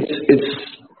 So it's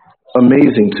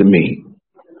amazing to me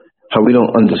how we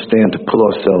don't understand to pull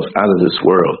ourselves out of this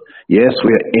world. Yes,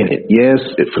 we're in it. Yes,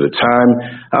 for the time.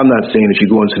 I'm not saying if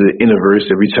you go into the Innerverse,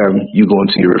 every time you go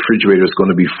into your refrigerator, it's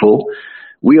going to be full.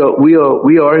 We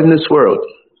are in this world.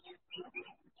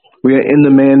 We are in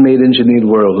the man-made engineered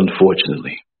world,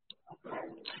 unfortunately.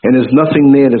 And there's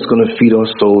nothing there that's going to feed our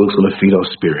soul, it's going to feed our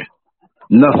spirit.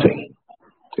 Nothing.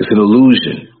 It's an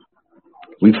illusion.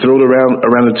 We've thrown around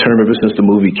the term ever since the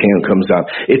movie comes out.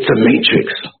 It's a matrix.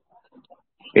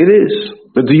 It is.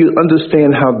 But do you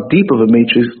understand how deep of a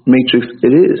matrix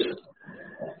it is?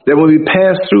 That when we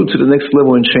pass through to the next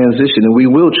level in transition, and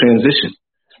we will transition.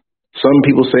 Some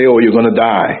people say, oh, you're going to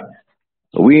die.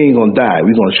 We ain't going to die.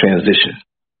 We're going to transition.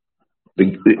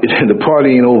 The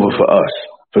party ain't over for us.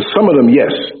 For some of them,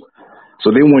 yes.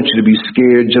 So they want you to be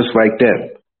scared just like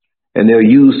that. And they'll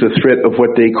use the threat of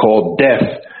what they call death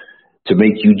to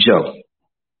make you jump.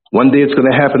 One day it's going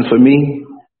to happen for me,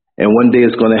 and one day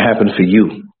it's going to happen for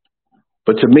you.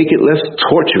 But to make it less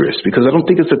torturous, because I don't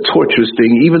think it's a torturous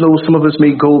thing, even though some of us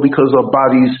may go because our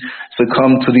bodies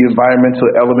succumb to the environmental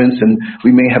elements and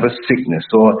we may have a sickness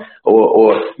or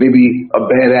maybe a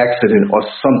bad accident or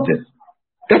something.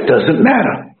 That doesn't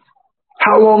matter.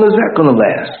 How long is that going to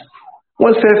last?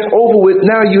 Once that's over with,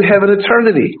 now you have an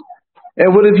eternity.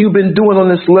 And what have you been doing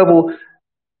on this level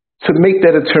to make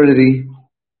that eternity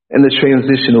and the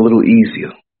transition a little easier?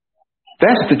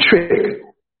 That's the trick.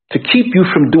 To keep you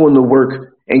from doing the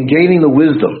work and gaining the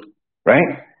wisdom,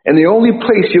 right? And the only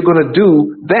place you're going to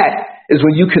do that is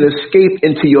when you can escape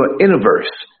into your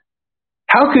Innerverse.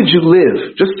 How could you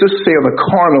live, just say on a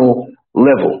carnal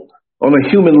level, on a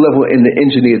human level in the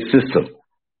engineered system,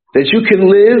 that you can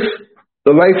live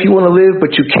the life you want to live,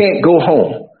 but you can't go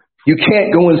home. You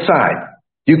can't go inside.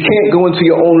 You can't go into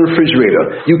your own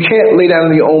refrigerator. You can't lay down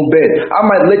in your own bed. I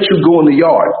might let you go in the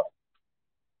yard,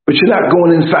 but you're not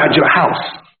going inside your house.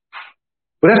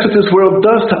 But that's what this world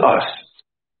does to us.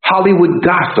 Hollywood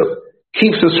gossip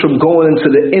keeps us from going into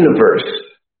the Innerverse.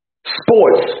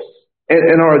 Sports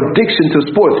and our addiction to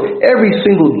sports. Every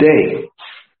single day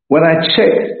when I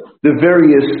check the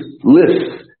various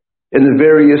lists and the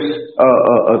various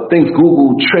things,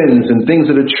 Google trends and things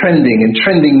that are trending and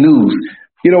trending news,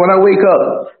 when I wake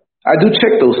up, I do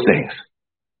check those things.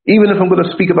 Even if I'm going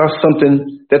to speak about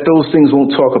something that those things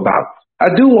won't talk about. I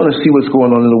do want to see what's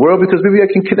going on in the world because maybe I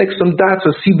can connect some dots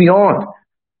or see beyond.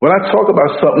 When I talk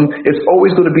about something, it's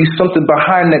always going to be something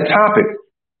behind that topic.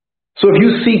 So if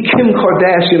you see Kim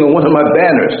Kardashian on one of my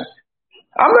banners,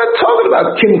 I'm not talking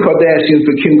about Kim Kardashian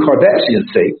for Kim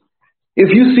Kardashian's sake. If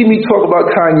you see me talk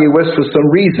about Kanye West for some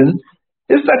reason,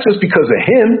 it's not just because of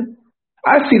him.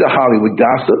 I see the Hollywood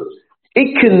gossip.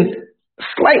 It can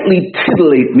slightly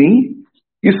titillate me.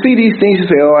 You see these things, you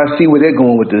say, oh, I see where they're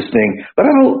going with this thing. But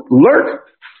I don't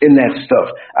lurk in that stuff.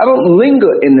 I don't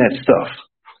linger in that stuff.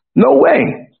 No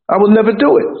way. I will never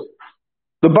do it.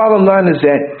 The bottom line is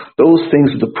that those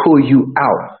things are to pull you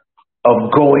out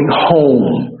of going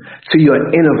home to your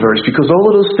Innerverse, because all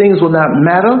of those things will not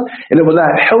matter, and it will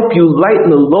not help you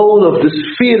lighten the load of this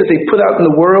fear that they put out in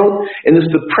the world and this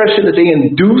depression that they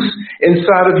induce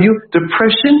inside of you.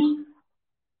 Depression?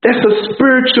 That's a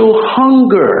spiritual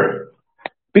hunger.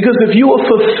 Because if you were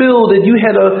fulfilled and you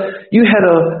had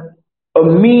a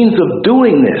means of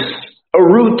doing this, a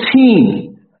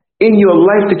routine in your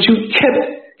life that you kept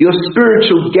your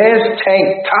spiritual gas tank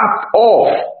topped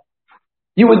off,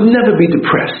 you would never be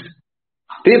depressed.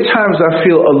 There are times I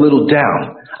feel a little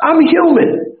down. I'm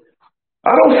human.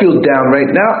 I don't feel down right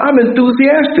now. I'm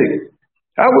enthusiastic.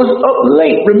 I was up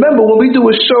late. Remember, when we do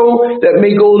a show that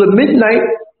may go to midnight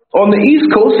on the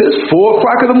East Coast, it's 4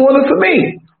 o'clock in the morning for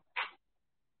me.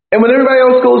 And when everybody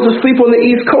else goes to sleep on the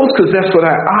East Coast, because that's what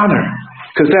I honor,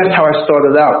 because that's how I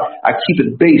started out. I keep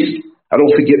it based. I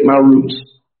don't forget my roots.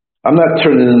 I'm not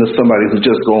turning into somebody who's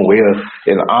just going to wear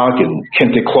an ankh and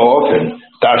kente cloth and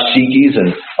dashikis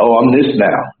and, oh, I'm this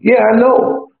now. Yeah, I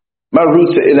know. My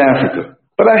roots are in Africa.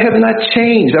 But I have not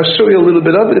changed. I'll show you a little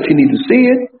bit of it if you need to see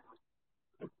it.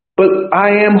 But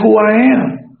I am who I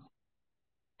am.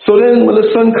 So then when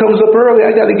the sun comes up early,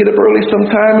 I got to get up early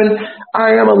sometime, and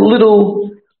I am a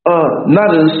little not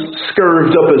as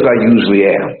scurved up as I usually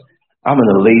am. I'm in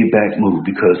a laid-back mood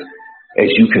because,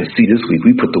 as you can see this week,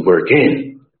 we put the work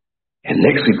in. And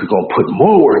next week, we're going to put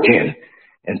more work in.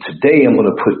 And today, I'm going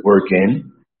to put work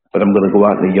in, but I'm going to go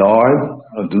out in the yard,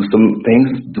 do some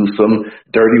things, do some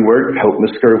dirty work, help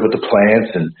Miss Curve with the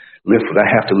plants, and lift what I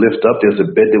have to lift up. There's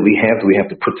a bed that we have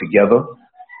to put together.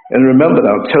 And remember,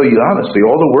 I'll tell you honestly,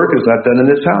 all the work is not done in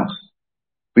this house.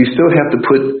 We still have to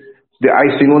put the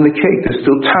icing on the cake. There's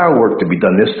still tile work to be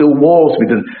done. There's still walls to be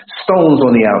done, stones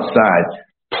on the outside,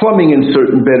 plumbing in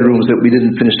certain bedrooms that we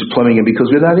didn't finish the plumbing in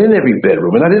because we're not in every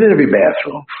bedroom. We're not in every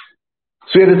bathroom.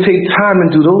 So we have to take time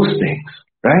and do those things,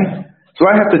 right? So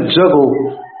I have to juggle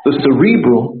the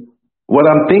cerebral, what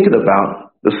I'm thinking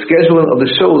about, the scheduling of the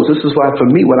shows. This is why for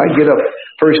me, when I get up,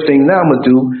 first thing now I'm going to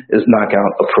do is knock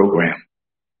out a program.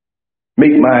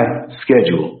 Make my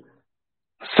schedule.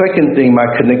 Second thing, my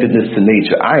connectedness to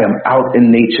nature. I am out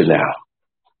in nature now.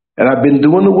 And I've been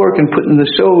doing the work and putting the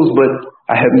shows, but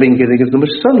I haven't been getting as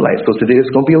much sunlight. So today it's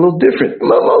going to be a little different. I'm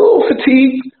a little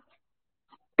fatigued.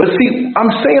 But see,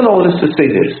 I'm saying all this to say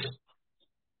this.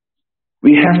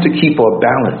 We have to keep our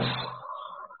balance.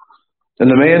 In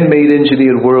the man-made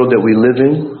engineered world that we live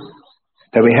in,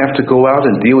 that we have to go out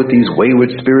and deal with these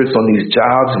wayward spirits on these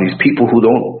jobs and these people who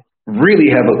don't really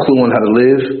have a clue on how to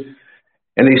live.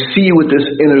 And they see you with this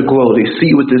inner glow. They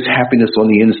see you with this happiness on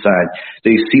the inside.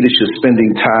 They see that you're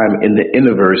spending time in the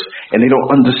Innerverse, and they don't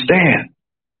understand.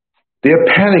 They're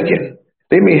panicking.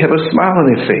 They may have a smile on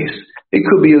their face. It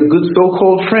could be a good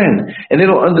so-called friend, and they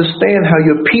don't understand how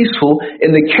you're peaceful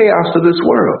in the chaos of this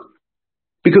world.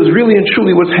 Because really and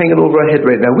truly, what's hanging over our head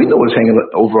right now, we know what's hanging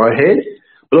over our head,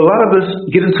 but a lot of us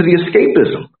get into the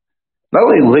escapism. Not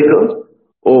only liquor,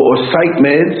 or psych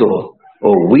meds,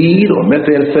 or weed, or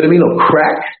methamphetamine, or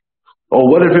crack,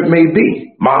 or whatever it may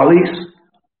be, mollies,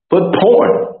 but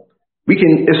porn. We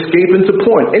can escape into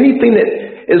porn. Anything that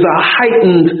is a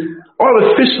heightened,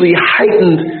 artificially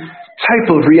heightened type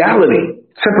of reality,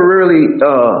 temporarily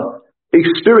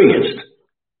experienced.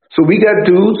 So we got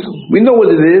dudes, we know what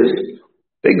it is.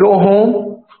 They go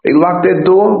home, they lock their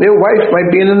door, their wife might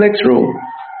be in the next room,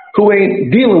 who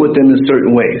ain't dealing with them in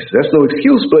certain ways. That's no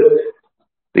excuse, but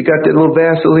they got their little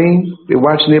Vaseline. They're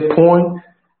watching their porn,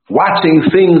 watching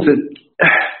things that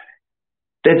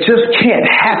that just can't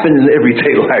happen in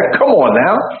everyday life. Come on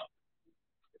now.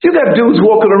 You got dudes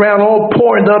walking around all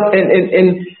poured up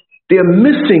and they're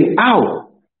missing out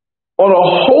on a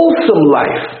wholesome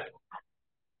life.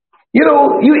 You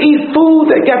know, you eat food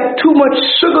that got too much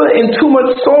sugar and too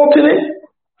much salt in it.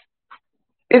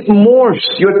 It morphs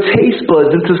your taste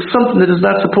buds into something that is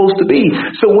not supposed to be.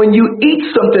 So when you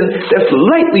eat something that's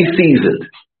lightly seasoned,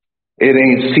 it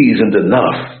ain't seasoned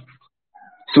enough.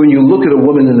 So when you look at a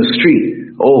woman in the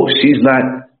street, oh, she's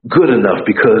not good enough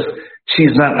because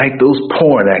she's not like those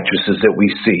porn actresses that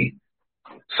we see.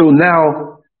 So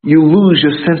now you lose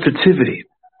your sensitivity.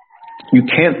 You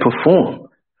can't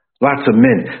perform. Lots of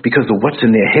men, because of what's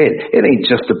in their head. It ain't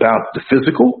just about the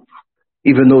physical,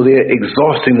 even though they're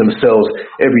exhausting themselves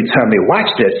every time they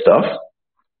watch that stuff.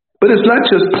 But it's not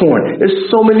just porn. There's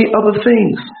so many other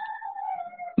things.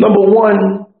 Number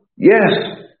one, yes,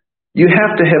 you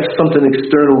have to have something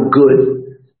external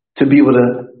good to be able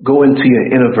to go into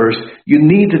your Innerverse. You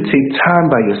need to take time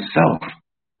by yourself.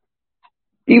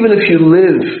 Even if you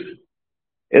live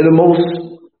in the most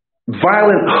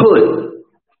violent hood,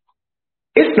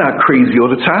 it's not crazy all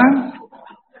the time.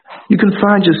 You can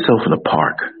find yourself in a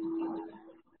park.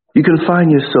 You can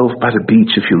find yourself by the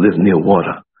beach if you live near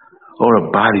water or a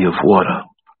body of water.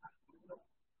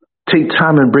 Take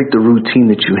time and break the routine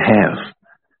that you have.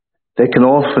 That can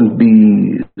often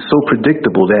be so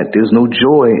predictable that there's no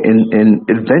joy and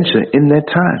adventure in that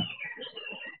time.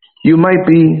 You might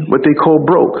be what they call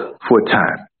broke for a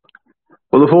time.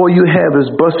 Well, if all you have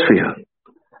is bus fare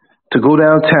to go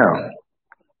downtown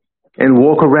and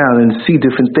walk around and see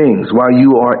different things while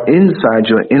you are inside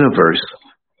your Innerverse,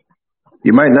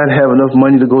 you might not have enough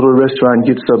money to go to a restaurant and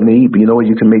get something to eat, but you know what?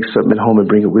 You can make something at home and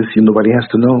bring it with you. Nobody has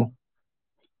to know.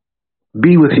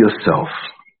 Be with yourself.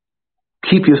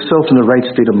 Keep yourself in the right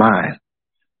state of mind.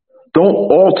 Don't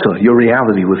alter your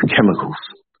reality with chemicals.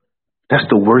 That's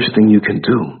the worst thing you can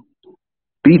do.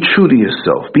 Be true to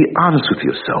yourself. Be honest with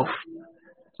yourself.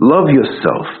 Love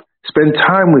yourself. Spend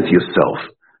time with yourself.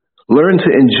 Learn to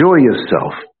enjoy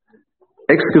yourself.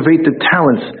 Excavate the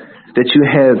talents that you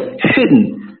have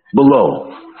hidden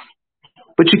below.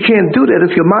 But you can't do that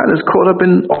if your mind is caught up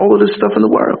in all of this stuff in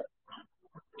the world.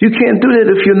 You can't do that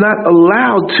if you're not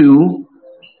allowed to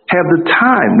have the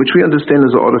time, which we understand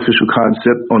is an artificial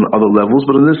concept on other levels,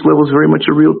 but on this level is very much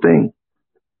a real thing.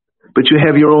 But you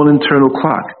have your own internal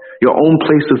clock, your own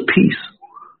place of peace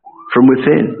from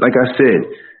within. Like I said,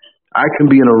 I can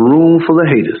be in a room full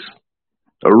of haters,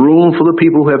 a room full of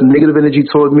people who have negative energy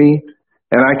toward me,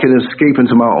 and I can escape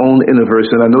into my own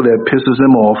Innerverse, and I know that pisses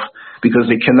them off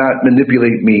because they cannot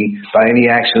manipulate me by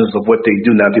any actions of what they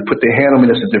do. Now, if they put their hand on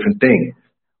me, that's a different thing.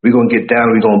 We're going to get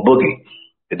down, we're going to boogie.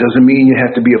 It doesn't mean you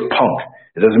have to be a punk.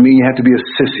 It doesn't mean you have to be a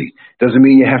sissy. It doesn't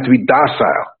mean you have to be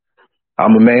docile.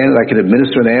 I'm a man, I can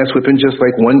administer an ass whipping just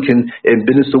like one can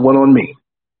administer one on me.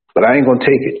 But I ain't going to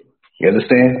take it. You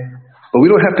understand? But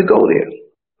we don't have to go there.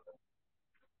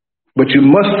 But you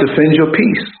must defend your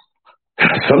peace.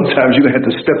 Sometimes you're going to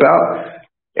have to step out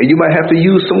and you might have to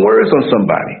use some words on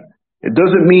somebody. It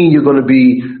doesn't mean you're going to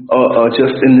be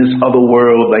just in this other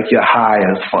world like you're high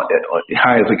as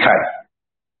a kite.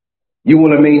 You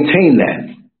want to maintain that.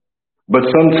 But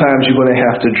sometimes you're going to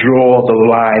have to draw the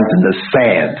lines in the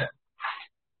sand.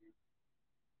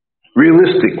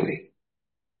 Realistically,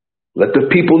 let the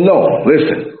people know,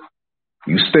 listen,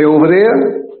 you stay over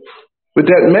there with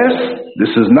that mess,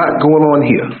 this is not going on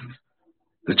here.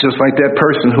 It's just like that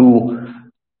person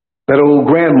that old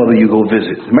grandmother you go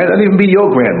visit. It might not even be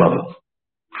your grandmother,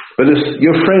 but it's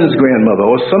your friend's grandmother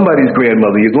or somebody's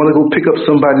grandmother. You're going to go pick up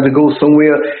somebody to go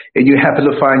somewhere and you happen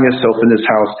to find yourself in this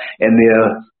house and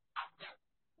they're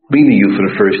meeting you for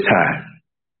the first time.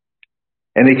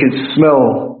 And they can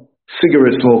smell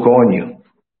cigarette smoke on you.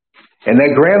 And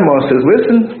that grandma says,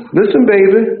 listen,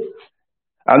 baby,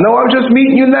 I know I'm just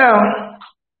meeting you now,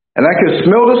 and I can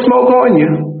smell the smoke on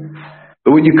you.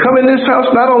 But when you come in this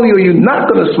house, not only are you not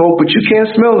going to smoke, but you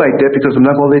can't smell like that because I'm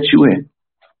not going to let you in.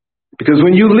 Because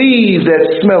when you leave,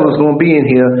 that smell is going to be in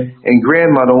here, and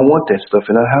grandma don't want that stuff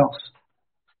in her house.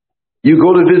 You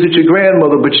go to visit your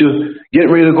grandmother, but you're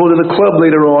getting ready to go to the club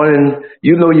later on, and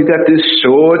you know you got this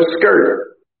short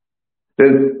skirt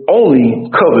that only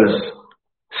covers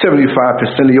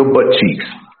 75% of your butt cheeks.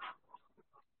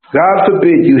 God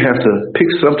forbid you have to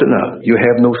pick something up. You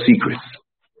have no secrets.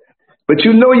 But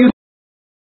you know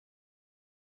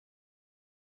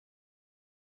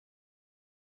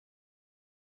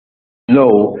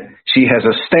she has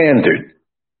a standard.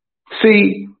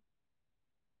 See,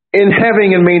 in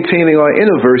having and maintaining our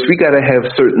Innerverse, we got to have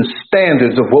certain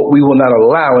standards of what we will not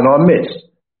allow in our midst.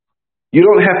 You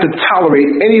don't have to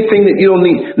tolerate anything that you don't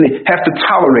have to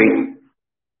tolerate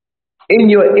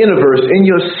in your Innerverse, in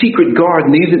your secret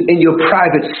garden, even in your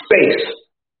private space.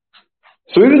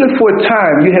 So even if for a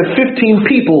time you have 15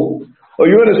 people, or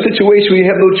you're in a situation where you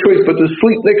have no choice but to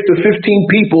sleep next to 15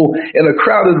 people in a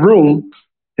crowded room,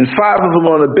 and 5 of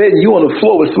them on the bed, and you on the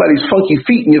floor with somebody's funky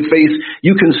feet in your face,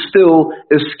 you can still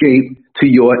escape to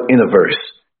your Innerverse.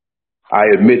 I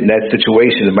admit in that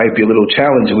situation, it might be a little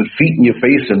challenging with feet in your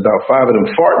face and about 5 of them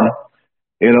farting.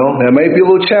 You know, that might be a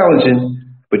little challenging,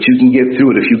 but you can get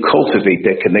through it if you cultivate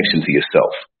that connection to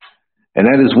yourself.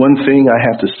 And that is one thing I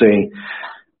have to say,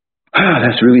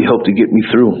 that's really helped to get me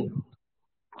through.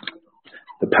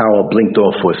 The power blinked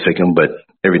off for a second, but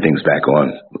everything's back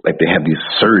on. Like they have these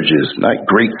surges, not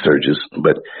great surges,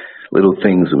 but little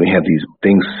things, and we have these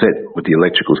things set with the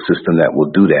electrical system that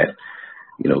will do that.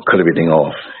 You know, cut everything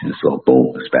off. And so,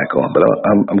 boom, it's back on. But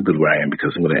I'm good where I am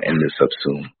because I'm going to end this up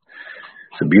soon.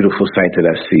 It's a beautiful sight that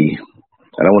I see.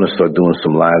 And I want to start doing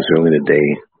some lives early in the day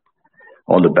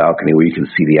on the balcony where you can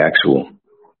see the actual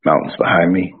mountains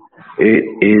behind me. It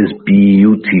is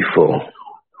beautiful.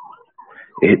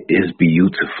 It is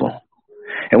beautiful.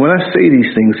 And when I say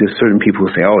these things, there's certain people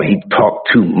who say, oh, he talked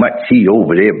too much. He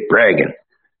over there bragging.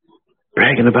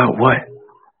 Bragging about what?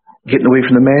 Getting away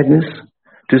from the madness?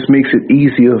 This makes it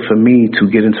easier for me to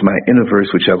get into my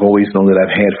Innerverse, which I've always known that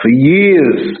I've had for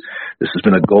years. This has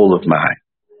been a goal of mine.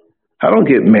 I don't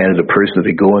get mad at a person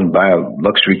if they go and buy a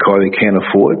luxury car they can't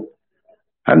afford.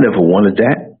 I never wanted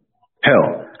that. Hell,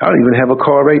 I don't even have a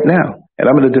car right now, and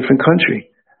I'm in a different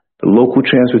country. The local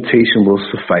transportation will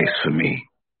suffice for me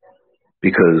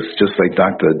because just like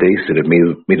Dr. Ade said, it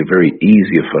made it very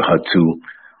easier for her to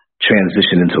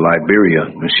transition into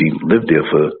Liberia when she lived there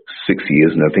for 6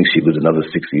 years, and I think she lived another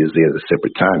 6 years there at a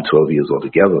separate time, 12 years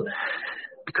altogether,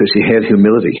 because she had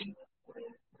humility.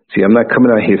 See, I'm not coming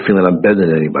out here feeling I'm better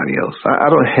than anybody else. I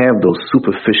don't have those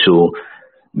superficial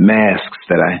masks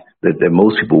that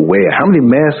most people wear. How many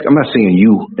masks? I'm not saying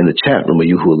you in the chat room or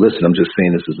you who are listening. I'm just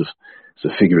saying this is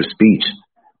a figure of speech.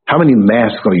 How many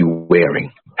masks are you wearing?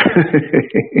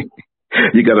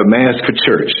 You got a mask for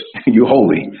church. You're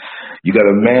holy. You got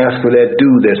a mask for that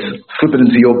dude that's slipping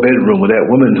into your bedroom with that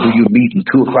woman who you meet at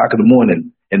 2 o'clock in the morning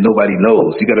and nobody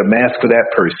knows. You got a mask for that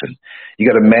person. You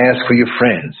got a mask for your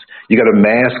friends. You got a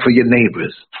mask for your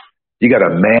neighbors. You got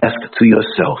a mask to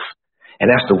yourself.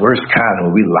 And that's the worst kind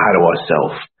when we lie to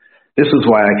ourselves. This is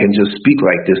why I can just speak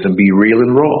like this and be real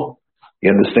and raw.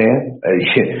 You understand?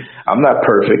 I'm not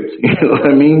perfect. You know what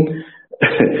I mean?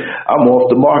 I'm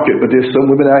off the market, but there's some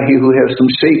women out here who have some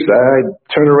shapes. I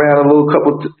turn around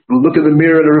look in the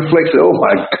mirror and the reflection. Oh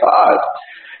my God,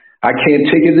 I can't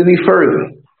take it any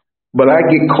further. But I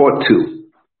get caught too.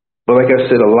 But like I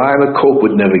said, a line of coke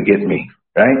would never get me,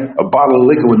 right? A bottle of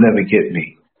liquor would never get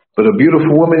me. But a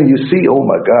beautiful woman, you see, oh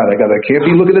my God, I can't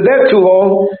be looking at that too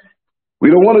long. We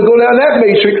don't want to go down that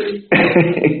matrix.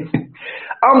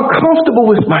 I'm comfortable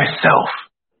with myself.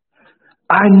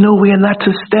 I know where not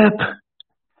to step.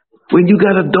 When you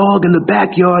got a dog in the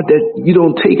backyard that you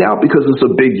don't take out because it's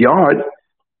a big yard,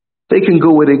 they can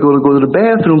go where they go to the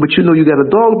bathroom, but you know you got a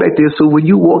dog back there, so when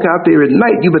you walk out there at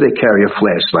night, you better carry a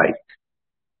flashlight.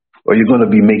 Or you're going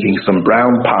to be making some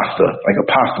brown pasta, like a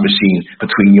pasta machine,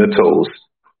 between your toes.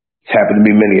 It's happened to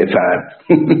me many a time.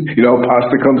 You know,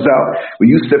 pasta comes out,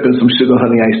 when you step in some sugar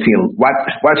honey iced tea, and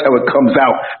watch how it comes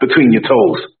out between your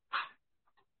toes.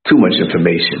 Too much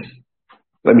information.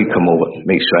 Let me come over and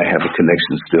make sure I have a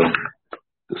connection still.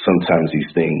 Sometimes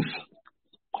these things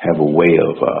have a way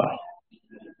of,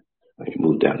 let me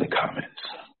move down the comments.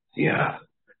 Yeah.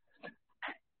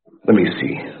 Let me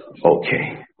see.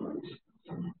 Okay.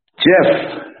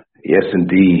 Jeff. Yes,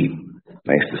 indeed.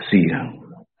 Nice to see you.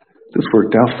 This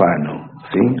worked out fine, though.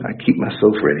 See, I keep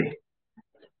myself ready.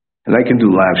 And I can do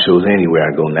live shows anywhere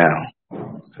I go now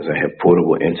because I have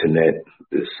portable internet,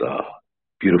 this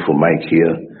beautiful mic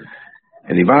here.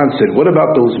 And Yvonne said, what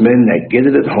about those men that get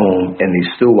it at home and they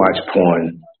still watch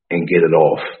porn and get it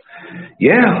off?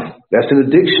 Yeah, that's an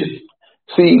addiction.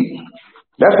 See,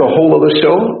 that's a whole other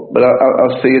show, but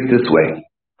I'll say it this way.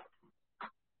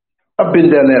 I've been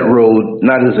down that road,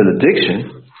 not as an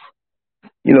addiction.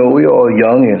 You know, we're all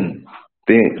young and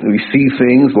we see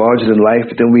things larger than life,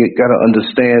 but then we got to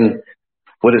understand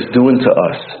what it's doing to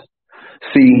us.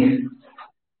 See,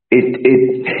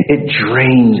 it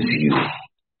drains you.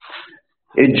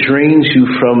 It drains you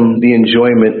from the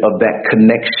enjoyment of that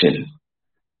connection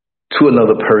to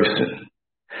another person.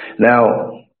 Now,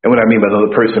 and what I mean by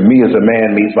another person, me as a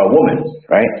man means my woman,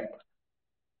 right?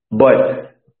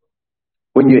 But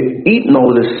when you're eating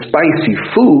all this spicy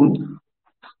food,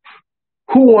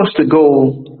 who wants to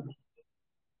go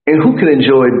And who can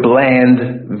enjoy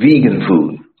bland vegan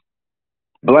food?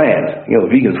 Bland.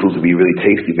 Vegan food would be really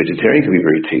tasty. Vegetarian could be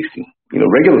very tasty.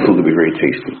 Regular food would be very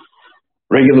tasty.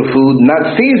 Regular food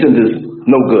not seasoned is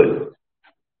no good.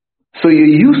 So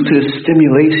you're used to this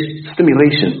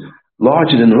stimulation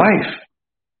larger than life.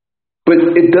 But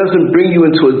it doesn't bring you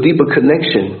into a deeper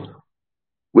connection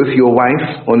with your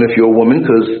wife or if you're a woman,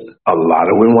 because a lot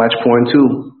of women watch porn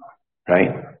too,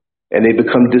 right? And they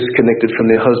become disconnected from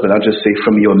their husband. I'll just say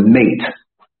from your mate.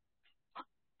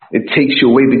 It takes you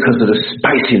away because of the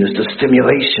spiciness, the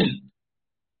stimulation,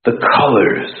 the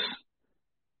colors,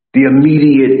 the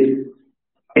immediate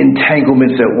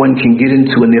entanglements that one can get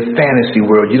into in their fantasy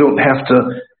world. You don't have to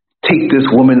take this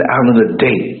woman out on a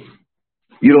date.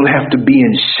 You don't have to be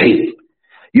in shape.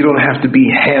 You don't have to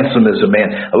be handsome as a man.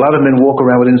 A lot of men walk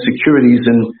around with insecurities,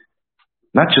 and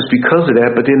not just because of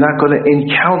that, but they're not going to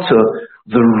encounter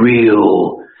the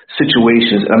real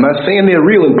situations. I'm not saying they're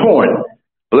real in porn,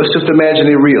 but let's just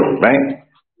imagine they're real, right?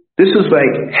 This is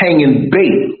like hanging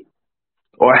bait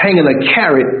or hanging a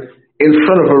carrot in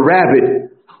front of a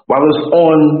rabbit while it's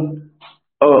on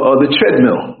the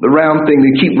treadmill, the round thing.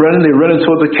 They keep running, they're running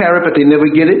towards the carrot, but they never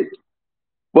get it.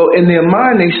 Well, in their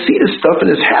mind, they see this stuff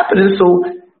and it's happening, so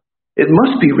it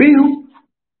must be real.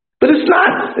 But it's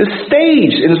not. It's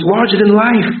staged and it's larger than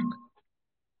life.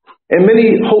 And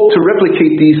many hope to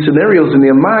replicate these scenarios in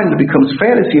their mind. It becomes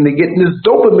fantasy and they're getting this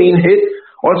dopamine hit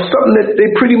on something that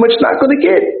they're pretty much not going to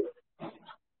get.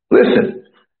 Listen,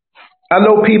 I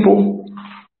know people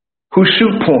who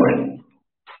shoot porn.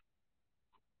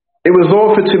 It was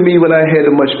offered to me when I had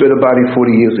a much better body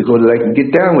 40 years ago that I can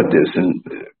get down with this. And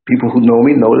people who know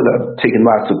me know that I've taken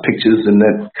lots of pictures in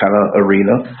that kind of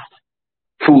arena.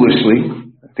 Foolishly.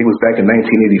 I think it was back in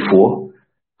 1984.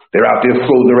 They're out there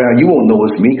floating around. You won't know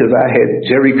it's me because I had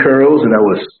Jerry curls and I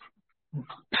was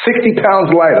 60 pounds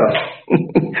lighter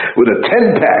with a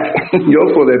 10-pack. You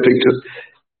all saw that picture.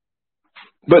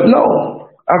 But no,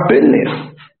 I've been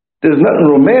there. There's nothing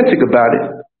romantic about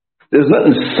it. There's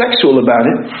nothing sexual about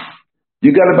it.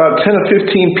 You got about 10 or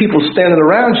 15 people standing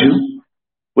around you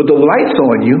with the lights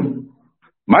on you,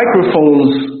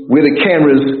 microphones where the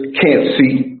cameras can't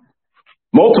see,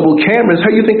 multiple cameras.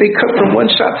 How do you think they cut from one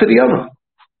shot to the other?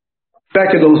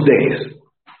 Back in those days.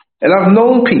 And I've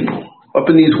known people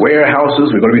up in these warehouses,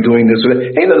 we're going to be doing this.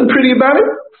 Ain't nothing pretty about it.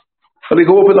 But they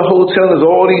go up in the hotel, there's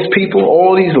all these people,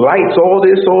 all these lights, all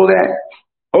this, all that.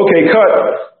 Okay, cut.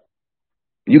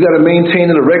 You got to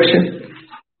maintain an erection.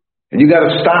 And you got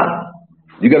to stop.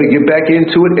 You got to get back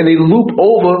into it. And they loop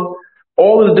over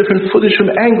all of the different footage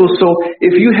from angles. So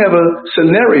if you have a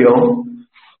scenario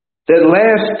that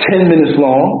lasts 10 minutes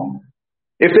long,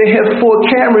 if they have 4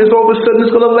 cameras, all of a sudden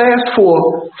it's going to last for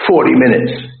 40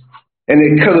 minutes. And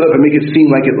they cut it up and make it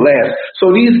seem like it lasts. So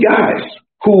these guys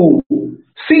who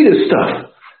see this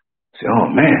stuff say, oh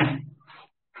man,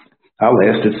 I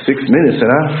lasted 6 minutes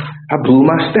and I blew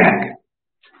my stack.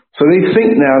 So they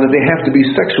think now that they have to be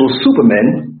sexual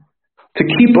supermen to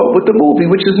keep up with the movie,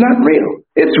 which is not real.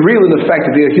 It's real in the fact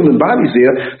that there are human bodies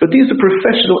there, but these are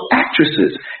professional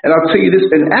actresses. And I'll tell you this,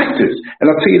 and actors, and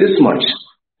I'll tell you this much.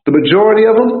 The majority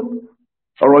of them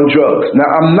are on drugs. Now,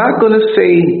 I'm not going to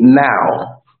say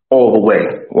now all the way.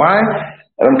 Why?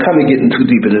 And I'm kind of getting too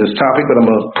deep into this topic, but I'm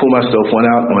going to pull myself one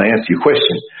out and I'm going to answer your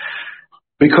question.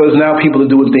 Because now people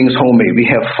are doing things homemade. We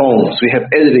have phones. We have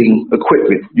editing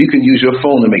equipment. You can use your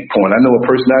phone to make porn. I know a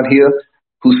person out here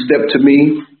who stepped to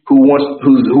me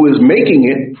who is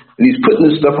making it, and he's putting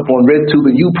this stuff up on RedTube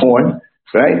and YouPorn,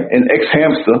 right? And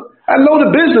X-Hamster. I know the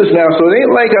business now, so it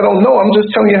ain't like I don't know. I'm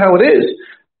just telling you how it is.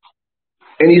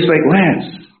 And he's like,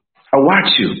 Lance, I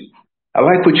watch you. I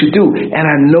like what you do. And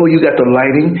I know you got the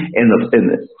lighting and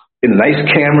the nice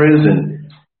cameras, and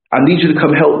I need you to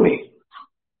come help me.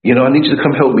 I need you to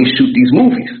come help me shoot these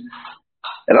movies.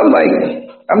 And I'm like,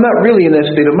 I'm not really in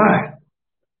that state of mind.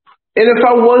 And if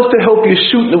I was to help you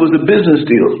shoot and it was a business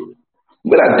deal,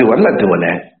 what I do? I'm not doing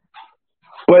that.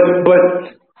 But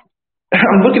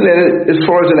I'm looking at it as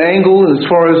far as an angle, as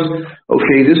far as,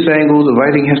 okay, this angle, the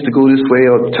lighting has to go this way,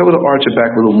 or tell her to arch it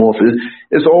back a little more.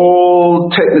 It's all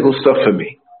technical stuff for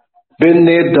me. Been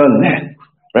there, done that,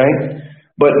 right?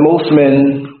 But most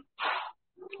men,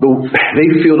 they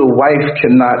feel the wife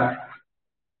cannot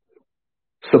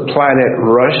supply that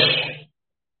rush,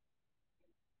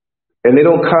 and they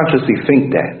don't consciously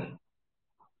think that.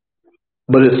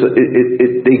 But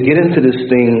they get into this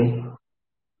thing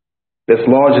that's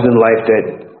larger than life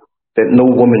that no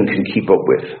woman can keep up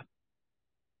with.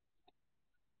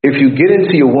 If you get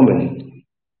into your woman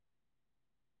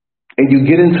and you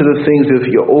get into the things, if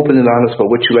you're open and honest about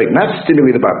what you like, not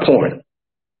stimulated by porn,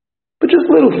 but just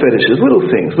little fetishes, little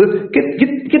things.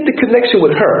 Get the connection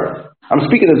with her. I'm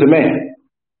speaking as a man.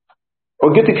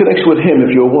 Or get the connection with him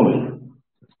if you're a woman.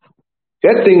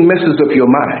 That thing messes up your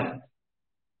mind.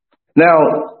 Now,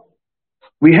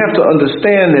 we have to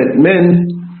understand that men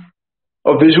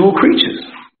are visual creatures.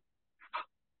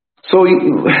 So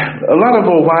a lot of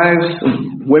our wives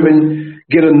and women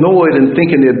get annoyed and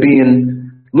thinking they're being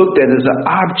looked at as an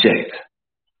object.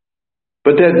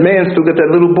 But that man still got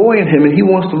that little boy in him, and he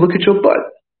wants to look at your butt.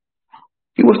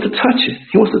 He wants to touch it.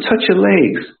 He wants to touch your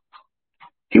legs.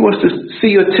 He wants to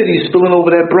see your titties spilling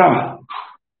over that bra.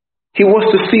 He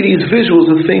wants to see these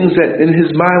visuals of things that in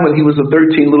his mind when he was a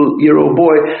 13-year-old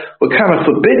boy were kind of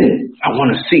forbidden. I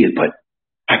want to see it, but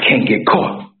I can't get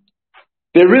caught.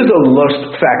 There is a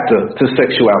lust factor to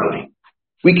sexuality.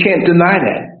 We can't deny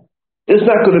that. It's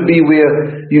not going to be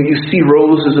where you see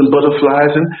roses and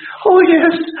butterflies and, oh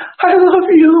yes, I love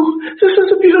you. This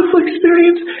is a beautiful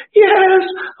experience. Yes.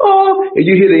 Oh, and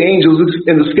you hear the angels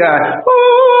in the sky.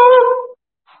 Oh,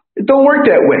 it don't work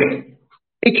that way.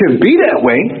 It can be that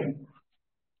way.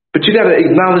 But you got to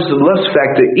acknowledge the lust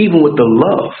factor even with the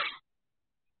love.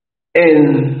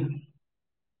 And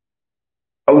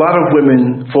a lot of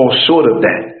women fall short of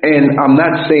that. And I'm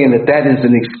not saying that that is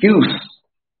an excuse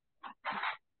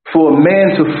for a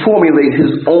man to formulate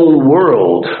his own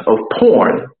world of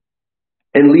porn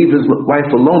and leave his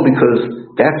wife alone, because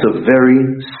that's a very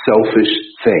selfish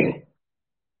thing.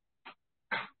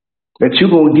 That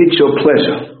you're going to get your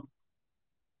pleasure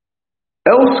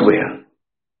elsewhere.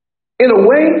 In a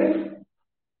way,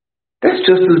 that's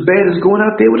just as bad as going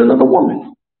out there with another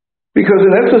woman. Because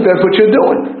in essence, that's what you're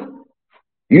doing.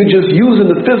 You're just using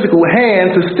the physical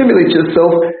hand to stimulate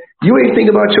yourself. You ain't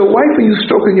thinking about your wife when you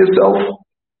stroking yourself,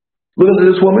 looking at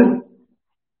this woman.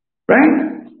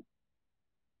 Right?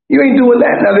 You ain't doing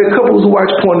that. Now, there are couples who watch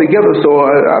porn together, so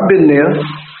I've been there.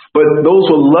 But those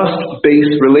were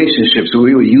lust-based relationships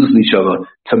where we were using each other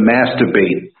to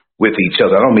masturbate with each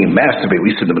other. I don't mean masturbate.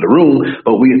 We sit in the room,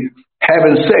 but we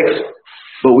having sex,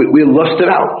 but we're lusted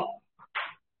out.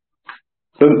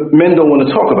 But men don't want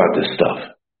to talk about this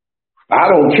stuff. I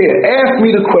don't care. Ask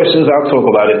me the questions. I'll talk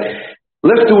about it.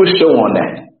 Let's do a show on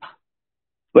that.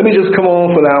 Let me just come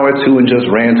on for an hour or two and just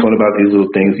rant on about these little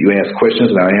things. You ask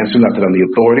questions and I'll answer. Not that I'm the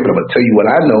authority, but I'm going to tell you what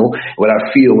I know, what I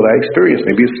feel, what I experience.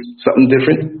 Maybe it's something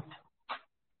different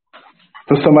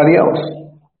for somebody else.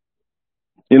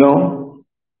 You know?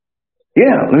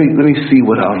 Yeah, let me see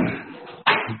what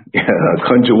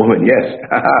conjure woman, yes.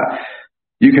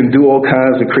 You can do all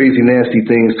kinds of crazy, nasty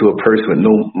things to a person with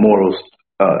no morals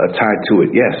tied to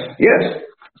it. Yes.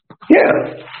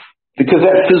 Yeah. Because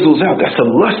that fizzles out. That's a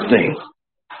lust thing.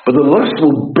 But the lust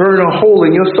will burn a hole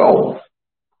in your soul.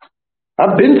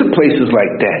 I've been to places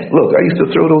like that. Look, I used to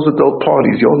throw those adult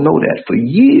parties. Y'all know that for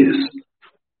years.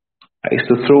 I used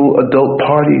to throw adult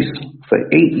parties for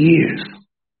 8 years.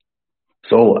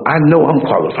 So I know I'm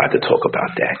qualified to talk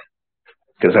about that.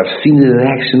 Because I've seen it in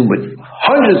action with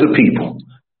hundreds of people.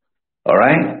 All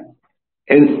right?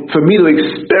 And for me to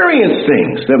experience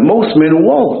things that most men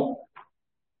won't.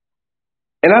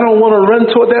 And I don't want to run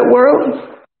toward that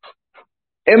world.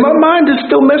 And my mind is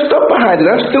still messed up behind it.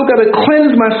 I've still got to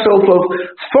cleanse myself of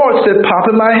thoughts that pop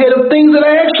in my head of things that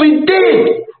I actually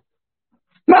did.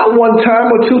 Not one time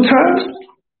or 2 times,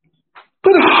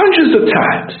 but hundreds of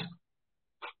times.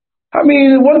 I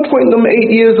mean, at one point in them 8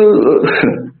 years,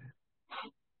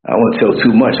 I don't want to tell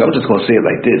too much. I'm just going to say it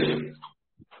like this.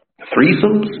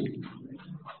 Threesomes,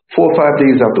 4 or 5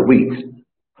 days out the week,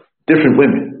 different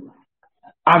women.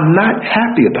 I'm not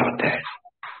happy about that.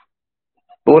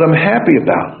 But what I'm happy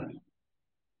about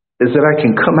is that I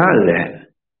can come out of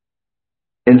that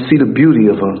and see the beauty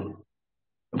of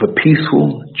a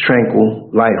peaceful, tranquil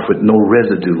life with no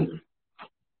residue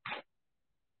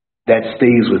that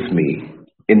stays with me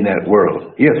in that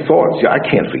world. Yeah, thoughts. Yeah, I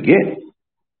can't forget.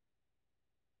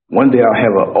 One day I'll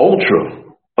have an ultra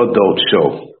adult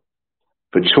show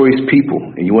for choice people.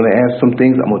 And you want to ask some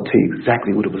things, I'm going to tell you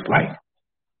exactly what it was like.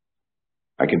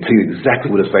 I can tell you exactly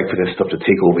what it's like for that stuff to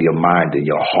take over your mind and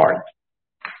your heart.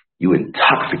 You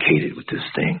intoxicated with this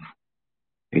thing.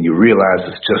 And you realize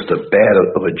it's just as bad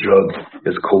of a drug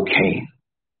as cocaine,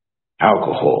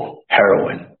 alcohol,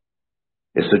 heroin.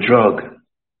 It's a drug.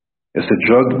 It's a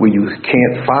drug where you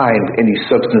can't find any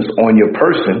substance on your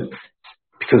person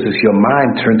because it's your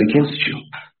mind turned against you.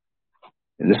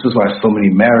 And this is why so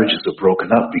many marriages are broken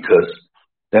up, because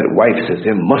that wife says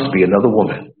there must be another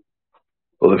woman.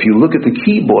 Well, if you look at the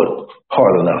keyboard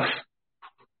hard enough,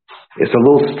 it's a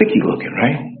little sticky looking,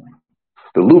 right?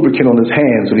 The lubricant on his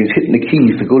hands when he's hitting the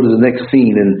keys to go to the next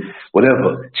scene and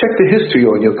whatever. Check the history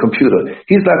on your computer.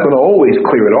 He's not going to always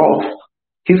clear it off.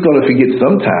 He's going to forget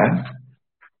sometime.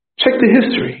 Check the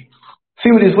history.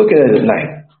 See what he's looking at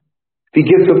night. He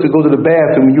gets up to go to the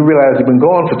bathroom and you realize he's been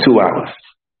gone for 2 hours.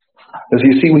 As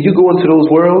you see, when you go into those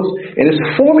worlds, and it's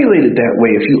formulated that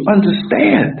way, if you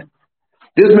understand,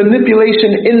 there's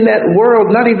manipulation in that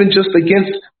world, not even just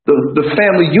against the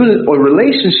family unit or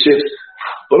relationships,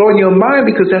 but on your mind,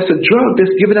 because that's a drug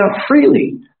that's given out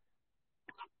freely.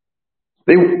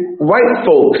 White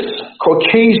folks,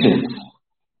 Caucasians,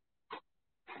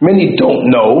 many don't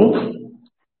know,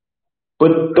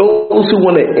 but those who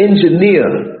want to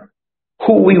engineer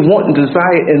who we want and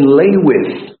desire and lay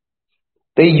with,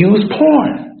 they use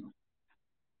porn.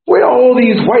 Where are all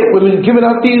these white women giving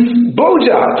out these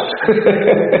blowjobs?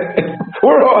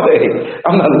 Where are they?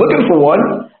 I'm not looking for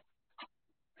one.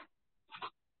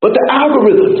 But the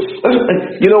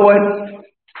algorithms, you know what?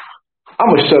 I'm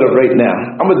going to shut up right now.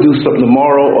 I'm going to do something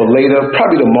tomorrow or later,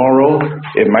 probably tomorrow.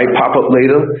 It might pop up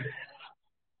later.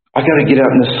 I got to get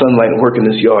out in the sunlight and work in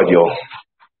this yard, y'all.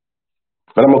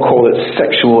 But I'm going to call it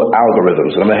sexual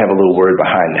algorithms, and I'm going to have a little word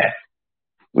behind that.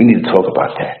 We need to talk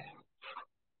about that.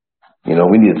 We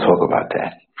need to talk about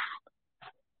that.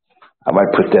 I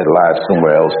might put that live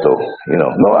somewhere else, though.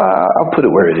 No, I'll put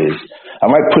it where it is. I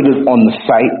might put it on the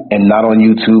site and not on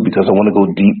YouTube because I want to go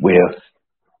deep where,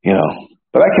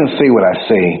 But I can say what I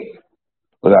say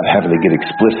without having to get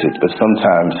explicit. But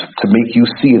sometimes to make you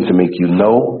see and to make you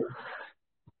know,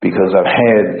 because I've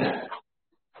had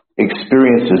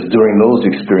experiences during those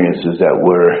experiences that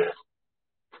were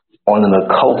on an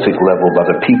occultic level by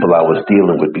the people I was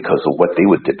dealing with because of what they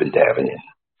were dipping dabbing in.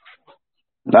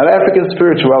 Not African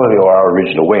spirituality or our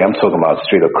original way. I'm talking about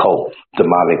straight occult,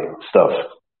 demonic stuff.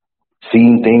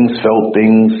 Seen things, felt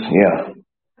things,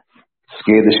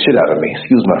 scared the shit out of me.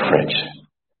 Excuse my French.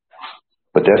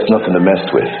 But that's nothing to mess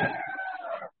with.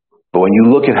 But when you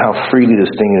look at how freely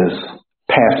this thing is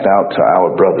passed out to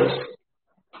our brothers,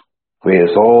 where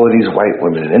it's all of these white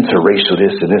women, interracial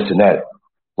this and this and that,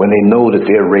 when they know that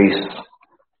their race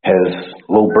has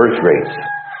low birth rates.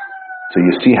 So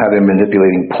you see how they're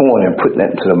manipulating porn and putting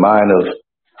that into the mind of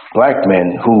black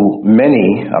men who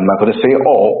many, I'm not going to say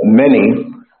all, many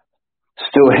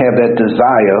still have that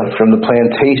desire from the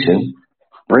plantation,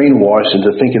 brainwashed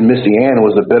into thinking Missy Ann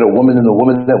was a better woman than the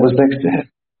woman that was next to him.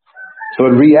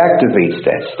 So it reactivates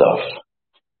that stuff.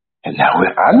 And now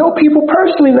I know people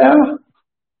personally now.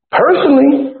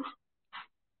 Personally.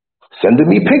 Sending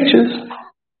me pictures.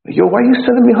 Yo, why are you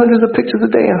sending me hundreds of pictures a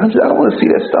day? I don't want to see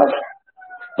that stuff.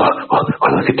 Oh,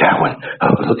 look at that one.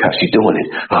 Oh, look how she's doing it.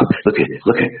 Oh, look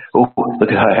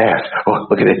at her ass. Oh,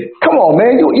 look at it. Come on,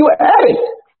 man, you an addict.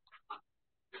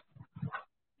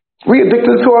 We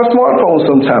addicted to our smartphones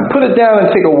sometimes. Put it down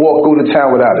and take a walk, go to town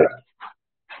without it.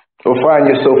 Or find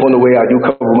yourself on the way out, you a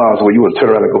couple of miles away, you will turn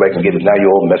around and go back and get it. Now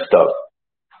you're all messed up.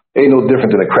 Ain't no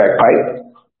different than a crack pipe.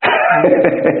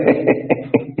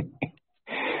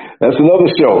 That's another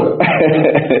show.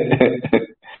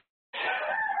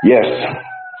 Yes,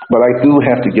 but I do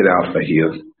have to get out of here.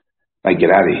 I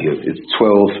get out of here. It's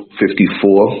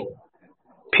 12:54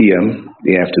 p.m.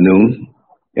 the afternoon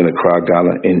in Accra,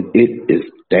 Ghana, and it is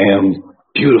damn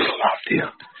beautiful out there.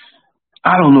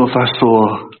 I don't know if I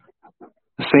saw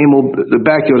the same old. The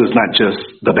backyard is not just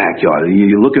the backyard.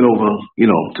 You're looking over,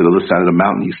 to the other side of the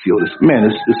mountain. You feel this. Man,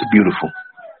 it's beautiful.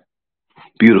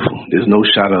 Beautiful. There's no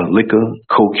shot of liquor,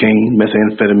 cocaine,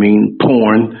 methamphetamine,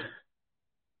 porn.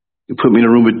 You put me in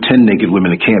a room with 10 naked women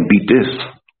that can't beat this.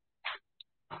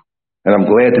 And I'm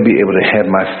glad to be able to have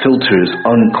my filters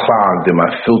unclogged and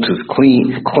my filters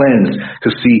cleansed.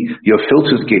 Because see, your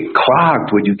filters get clogged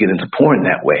when you get into porn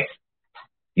that way.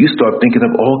 You start thinking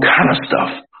of all kind of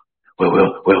stuff.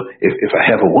 Well, if I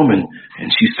have a woman and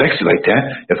she's sexy like that,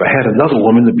 if I had another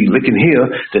woman to be licking here,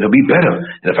 then it'll be better.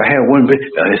 And if I had one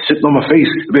sitting on my face,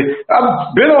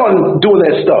 I've been on doing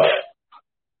that stuff.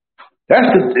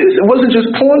 It wasn't just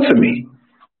porn for me.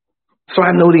 So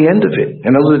I know the end of it.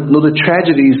 And I know the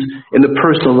tragedies in the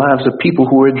personal lives of people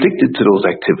who are addicted to those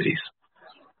activities.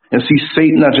 And see,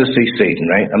 Satan, not just say Satan,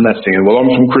 right? I'm not saying, well,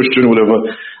 I'm some Christian or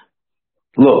whatever.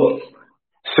 Look.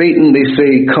 Satan, they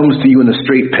say, comes to you in a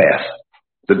straight path.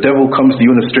 The devil comes to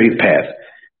you in a straight path.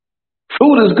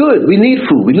 Food is good. We need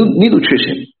food. We need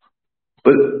nutrition.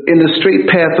 But in the straight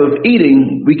path of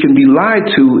eating, we can be lied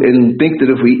to and think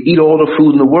that if we eat all the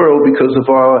food in the world because of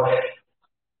our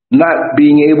not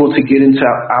being able to get into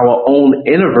our own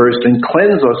innerverse and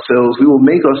cleanse ourselves, we will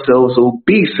make ourselves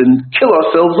obese and kill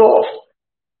ourselves off.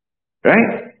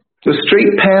 Right? The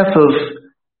straight path of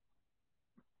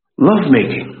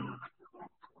lovemaking.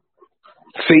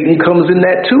 Satan comes in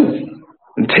that too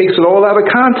and takes it all out of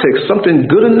context, something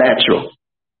good and natural.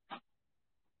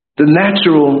 The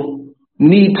natural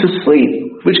need to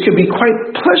sleep, which can be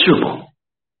quite pleasurable.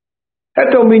 That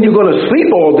don't mean you're going to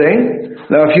sleep all day.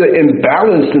 Now, if you're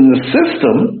imbalanced in the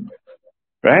system,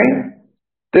 right,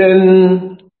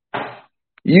 then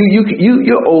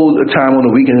you're old a time on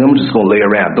the weekend, and I'm just going to lay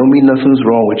around. Don't mean nothing's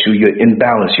wrong with you. You're in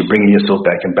balance. You're bringing yourself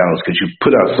back in balance because you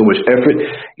put out so much effort.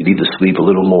 You need to sleep a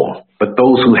little more. But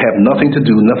those who have nothing to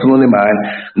do, nothing on their mind,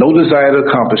 no desire to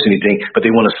accomplish anything, but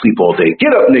they want to sleep all day.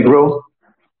 Get up, Negro.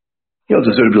 You don't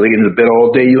deserve to be laying in the bed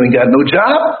all day. You ain't got no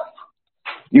job.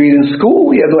 You ain't in school.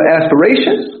 You have no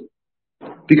aspirations.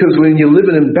 Because when you're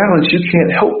living in balance, you can't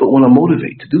help but want to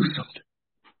motivate to do something.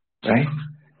 Right?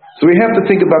 So we have to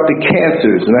think about the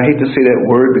cancers. And I hate to say that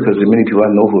word because there are many people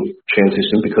I know who have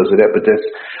transitioned because of that. But that's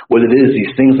what it is.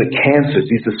 These things are cancers,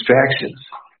 these distractions.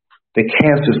 They're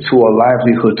cancers to our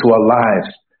livelihood, to our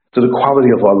lives, to the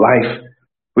quality of our life.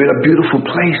 We're in a beautiful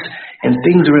place and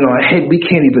things are in our head. We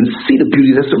can't even see the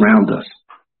beauty that's around us.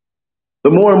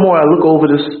 The more and more I look over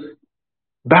this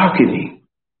balcony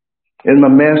in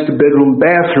my master bedroom,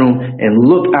 bathroom, and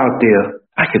look out there,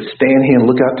 I could stand here and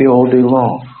look out there all day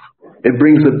long. It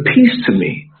brings a peace to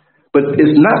me. But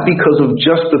it's not because of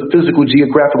just the physical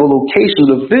geographical location,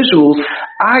 the visuals.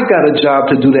 I got a job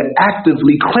to do to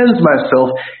actively cleanse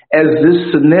myself as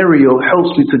this scenario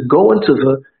helps me to go into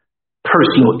the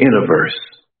personal Innerverse.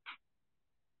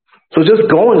 So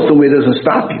just going somewhere doesn't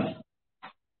stop you.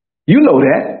 You know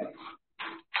that.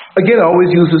 Again, I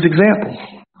always use this example.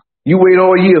 You wait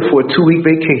all year for a 2-week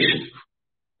vacation.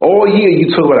 All year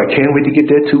you talk about, I can't wait to get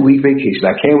that 2-week vacation.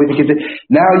 I can't wait to get that.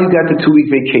 Now you got the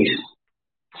 2-week vacation.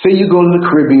 Say you go to the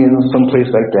Caribbean or someplace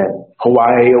like that,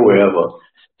 Hawaii or wherever,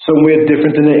 somewhere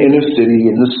different than the inner city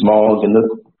and the smog and the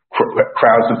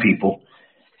crowds of people.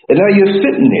 And now you're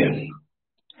sitting there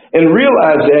and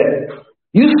realize that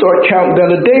you start counting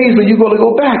down the days when you're going to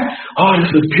go back. Oh, this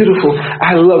is beautiful.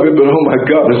 I love it, but oh my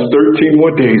God, it's 13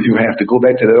 more days you have to go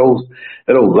back to that old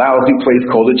lousy place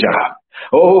called a job.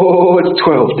 Oh, it's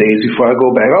 12 days before I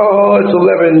go back. Oh, it's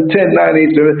 11, 10, 9,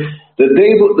 8, 7. The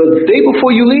day before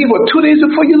you leave or 2 days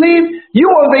before you leave, you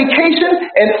on vacation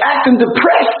and acting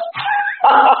depressed.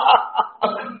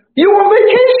 You on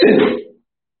vacation.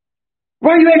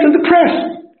 Why are you acting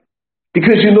depressed?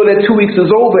 Because you know that 2 weeks is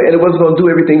over and it wasn't going to do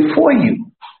everything for you.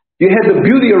 You had the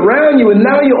beauty around you and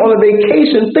now you're on a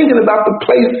vacation thinking about the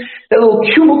place, that little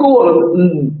cubicle or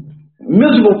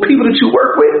miserable people that you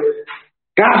work with,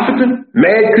 gossiping,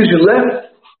 mad because you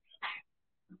left.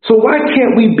 So why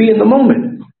can't we be in the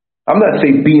moment? I'm not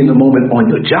saying be in the moment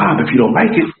on your job if you don't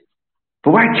like it,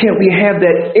 but why can't we have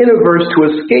that Innerverse to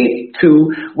escape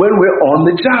to when we're on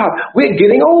the job? We're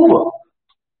getting over.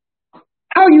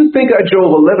 How do you think I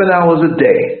drove 11 hours a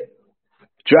day,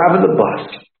 driving the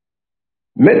bus,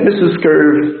 met Mrs.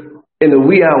 Scurv in the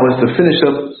wee hours to finish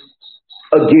up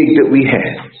a gig that we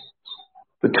had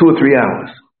for 2 or 3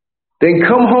 hours, then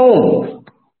come home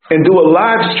and do a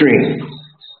live stream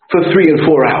for 3 and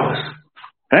 4 hours,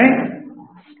 right?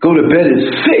 Go to bed at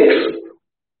 6,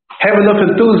 have enough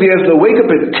enthusiasm to wake up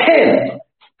at 10,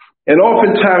 and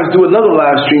oftentimes do another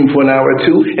live stream for an hour or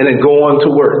 2, and then go on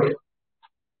to work.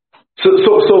 So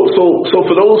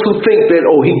for those who think that,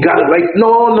 oh, he got it, like,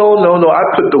 no, I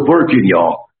put the work in,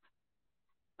 y'all.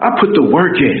 I put the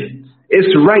work in.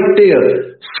 It's right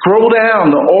there. Scroll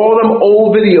down to all them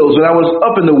old videos when I was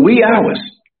up in the wee hours.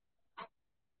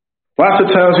 Lots of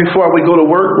times before I would go to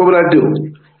work, what would I do?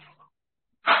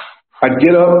 I'd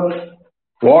get up,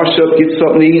 wash up, get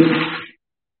something to eat,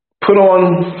 put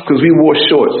on, because we wore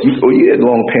shorts. You had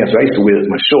long pants. I used to wear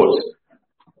my shorts.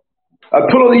 I'd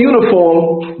put on the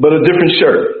uniform, but a different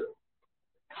shirt,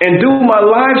 and do my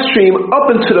live stream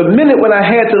up until the minute when I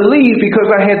had to leave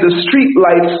because I had the street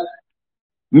lights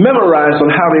memorized on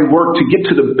how they work to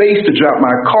get to the base, to drop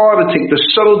my car, to take the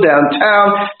shuttle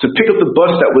downtown, to pick up the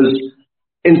bus that was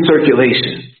in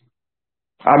circulation.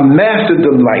 I mastered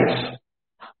them lights.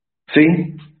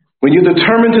 See? When you're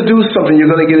determined to do something,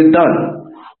 you're going to get it done.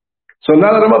 So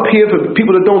now that I'm up here, for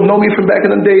people that don't know me from back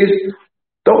in the days,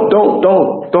 don't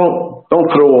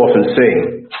throw off and say,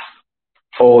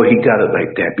 oh, he got it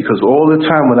like that. Because all the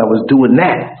time when I was doing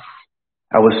that,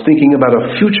 I was thinking about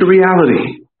a future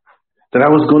reality that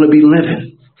I was going to be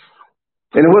living.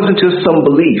 And it wasn't just some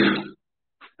belief.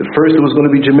 At first it was going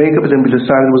to be Jamaica, but then we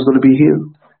decided it was going to be here.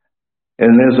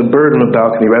 And there's a bird on the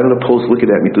balcony right on the post looking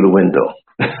at me through the window.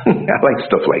 I like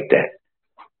stuff like that.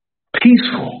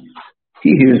 Peaceful.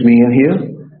 He hears me in here.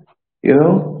 You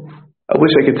know? I wish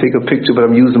I could take a picture, but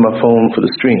I'm using my phone for the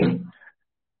stream.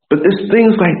 But there's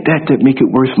things like that that make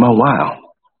it worth my while.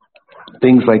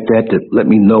 Things like that that let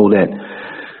me know that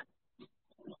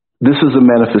this is a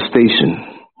manifestation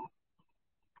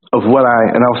of what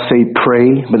and I'll say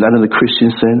pray, but not in the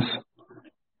Christian sense,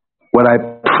 what I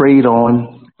prayed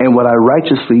on and what I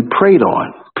righteously prayed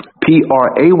on.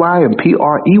 P-R-A-Y and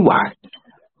P-R-E-Y.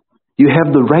 You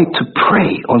have the right to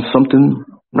pray on something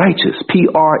righteous.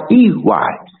 P-R-E-Y.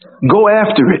 Go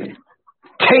after it.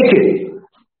 Take it.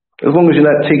 As long as you're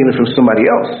not taking it from somebody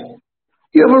else.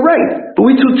 You have a right, but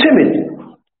we're too timid.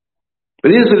 But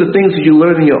these are the things that you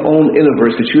learn in your own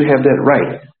Innerverse, that you have that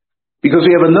right. Because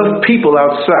we have enough people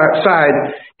outside,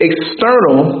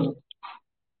 external,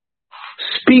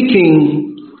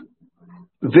 speaking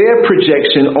their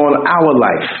projection on our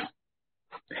life.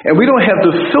 And we don't have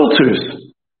the filters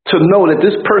to know that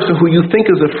this person who you think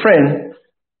is a friend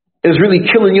is really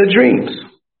killing your dreams.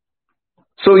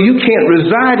 So you can't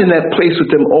reside in that place with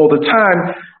them all the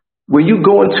time. When you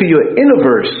go into your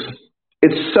Innerverse,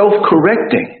 it's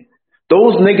self-correcting.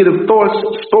 Those negative thoughts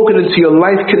spoken into your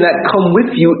life cannot come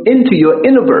with you into your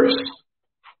Innerverse.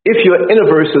 If your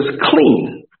Innerverse is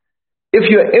clean. If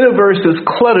your Innerverse is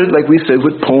cluttered, like we said,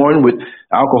 with porn, with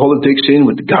alcohol addiction,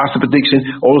 with the gossip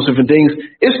addiction, all those different things,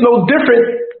 it's no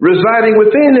different residing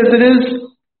within as it is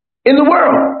in the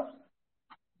world.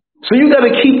 So you got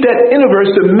to keep that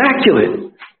Innerverse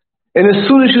immaculate. And as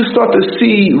soon as you start to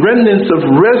see remnants of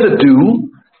residue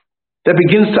that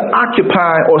begins to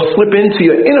occupy or slip into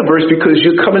your Innerverse because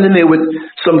you're coming in there with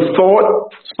some thought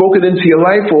spoken into your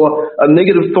life or a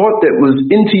negative thought that was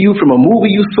into you from a movie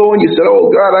you saw and you said,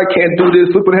 oh God, I can't do this.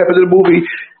 Look what happened to the movie.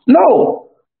 No,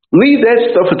 leave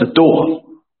that stuff at the door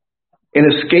and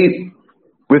escape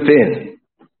within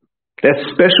that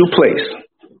special place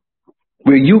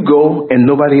where you go and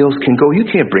nobody else can go. You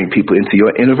can't bring people into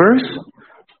your Innerverse.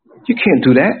 You can't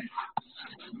do that.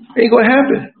 It ain't going to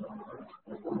happen.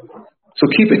 So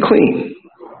keep it clean.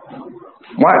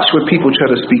 Watch what people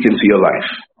try to speak into your life.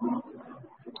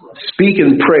 Speak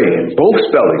and pray in both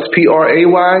spellings,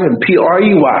 P-R-A-Y and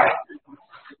P-R-E-Y,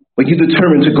 when you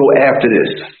determine to go after this.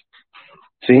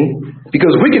 See?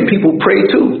 Because wicked people pray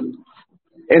too.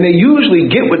 And they usually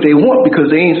get what they want because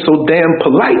they ain't so damn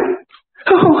polite.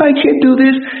 Oh, I can't do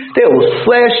this. They will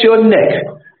slash your neck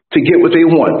to get what they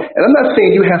want. And I'm not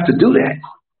saying you have to do that.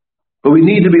 But we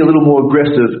need to be a little more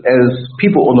aggressive as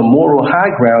people on the moral high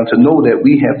ground to know that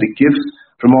we have the gifts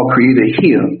from our Creator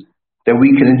here that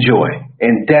we can enjoy.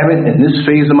 And damn it, in this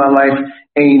phase of my life,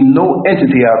 ain't no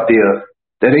entity out there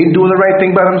that ain't doing the right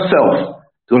thing by themselves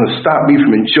going to stop me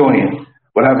from enjoying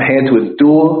what I've had to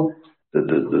endure,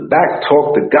 the back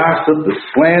talk, the gossip, the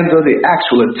slander, the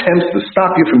actual attempts to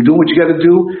stop you from doing what you got to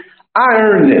do. I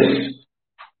earned this.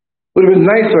 Would have been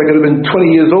nicer. I could have been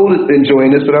 20 years old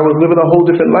enjoying this, but I was living a whole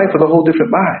different life with a whole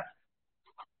different mind.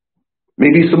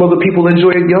 Maybe some other people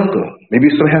enjoy it younger.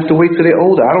 Maybe some have to wait till they're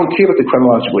older. I don't care about the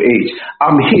chronological age.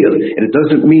 I'm here, and it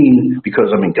doesn't mean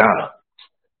because I'm in Ghana.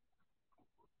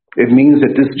 It means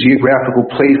that this geographical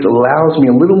place allows me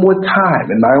a little more time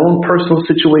in my own personal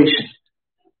situation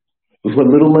with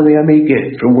what little money I may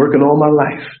get from working all my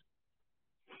life,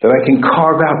 that I can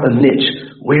carve out a niche.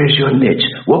 Where's your niche?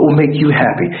 What will make you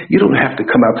happy? You don't have to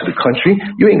come out to the country.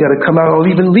 You ain't got to come out or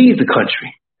even leave the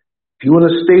country. If you want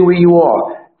to stay where you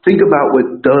are, think about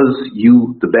what does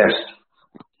you the best.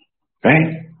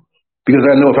 Right? Because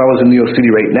I know if I was in New York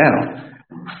City right now,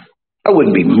 I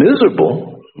wouldn't be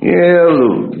miserable.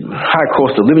 Yeah, high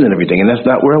cost of living and everything, and that's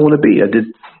not where I want to be. I did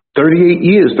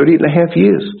 38 and a half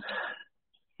years,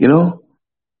 you know?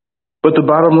 But the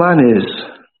bottom line is,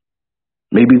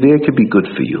 maybe there could be good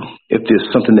for you if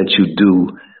there's something that you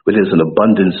do where there's an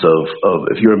abundance of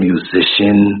if you're a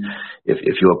musician,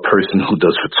 if you're a person who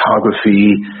does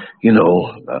photography, you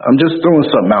know, I'm just throwing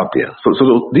something out there.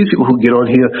 So these people who get on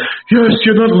here, yes,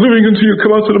 you're not living until you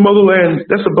come out to the motherland.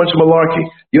 That's a bunch of malarkey.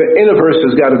 Your Innerverse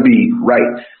has got to be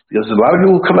right. Because there's a lot of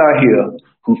people who come out here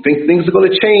who think things are going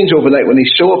to change overnight when they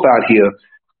show up out here,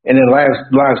 and their lives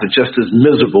are just as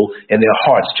miserable and their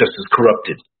hearts just as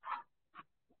corrupted.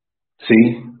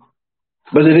 See?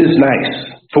 But it is nice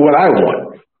for what I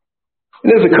want. And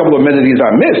there's a couple of amenities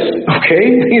I miss,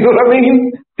 okay? You know what I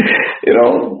mean? You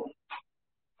know?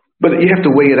 But you have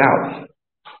to weigh it out.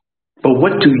 But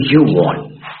what do you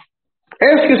want?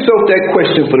 Ask yourself that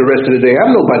question for the rest of the day.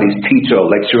 I'm nobody's teacher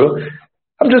or lecturer.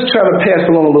 I'm just trying to pass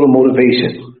along a little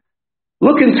motivation.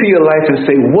 Look into your life and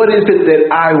say, what is it that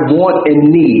I want and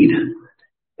need?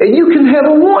 And you can have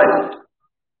a want.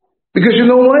 Because you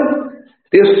know what?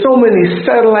 There's so many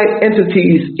satellite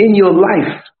entities in your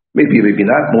life, maybe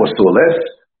not, more so or less,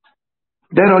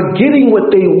 that are getting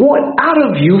what they want out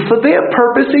of you for their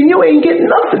purpose, and you ain't getting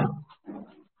nothing.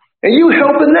 And you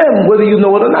helping them, whether you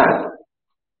know it or not.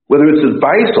 Whether it's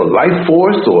advice or life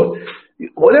force or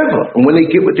whatever. And when they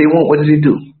get what they want, what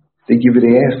do? they give you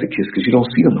their ass to kiss because you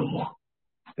don't see them no more.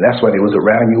 And that's why they was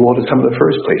around you all the time in the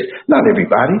first place. Not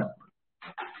everybody.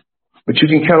 But you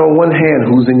can count on one hand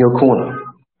who's in your corner.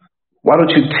 Why don't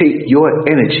you take your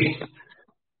energy,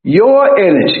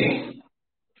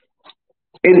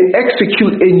 and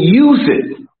execute and use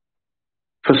it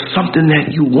for something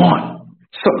that you want,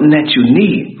 something that you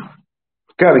need.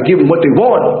 Got to give them what they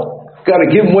want. Got to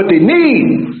give them what they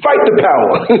need. Fight the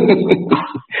power.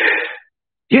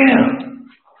 Yeah.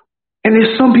 And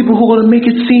there's some people who are going to make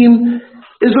it seem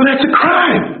as though that's a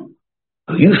crime.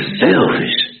 Oh, you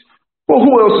selfish. Well,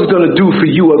 who else is going to do for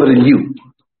you other than you?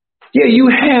 Yeah, you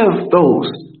have those.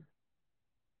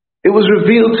 It was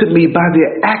revealed to me by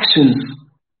their actions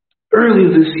earlier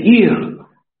this year.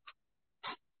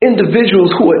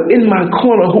 Individuals who are in my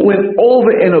corner who went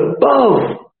over and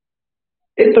above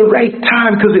at the right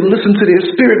time because they listened to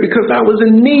their spirit because I was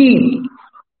in need.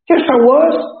 Yes, I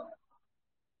was.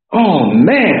 Oh,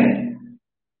 man.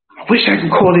 I wish I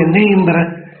could call their name, but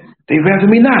they'd rather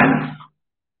me not.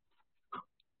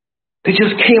 They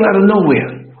just came out of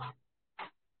nowhere.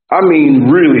 I mean,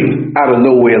 really out of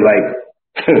nowhere, like,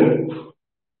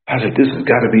 I was like, this has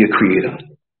got to be a creator.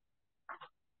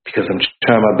 Because I'm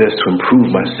trying my best to improve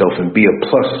myself and be a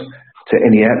plus to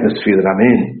any atmosphere that I'm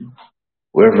in,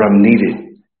 wherever I'm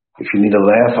needed. If you need a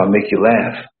laugh, I'll make you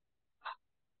laugh.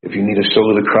 If you need a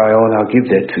shoulder to cry on, I'll give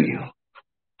that to you.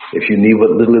 If you need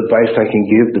what little advice I can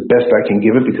give, the best I can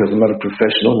give it, because I'm not a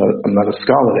professional, I'm not a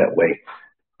scholar that way.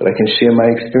 But I can share my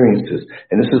experiences.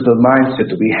 And this is the mindset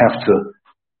that we have to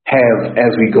have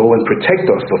as we go and protect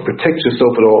ourselves. Protect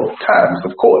yourself at all times,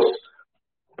 of course.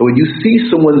 But when you see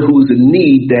someone who's in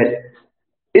need that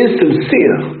is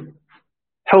sincere,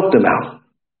 help them out.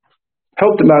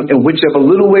 Help them out in whichever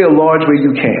little way or large way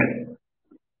you can.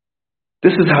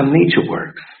 This is how nature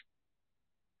works.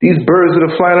 These birds that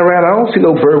are flying around, I don't see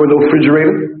no bird with no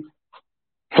refrigerator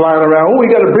flying around. Oh,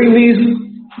 we got to bring these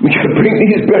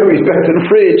berries back to the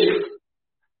fridge.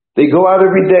 They go out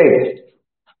every day.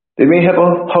 They may have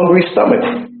a hungry stomach,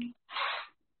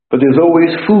 but there's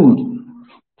always food.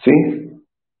 See?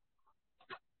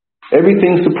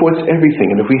 Everything supports everything.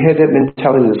 And if we had that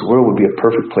mentality, this world would be a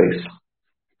perfect place.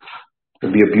 It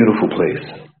would be a beautiful place.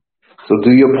 So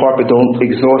do your part, but don't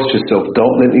exhaust yourself.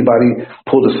 Don't let anybody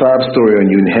pull the sob story on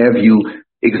you and have you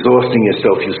exhausting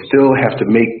yourself. You still have to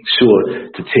make sure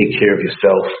to take care of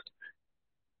yourself.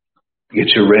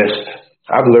 Get your rest.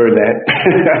 I've learned that.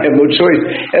 I have no choice.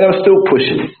 And I'm still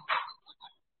pushing it.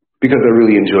 Because I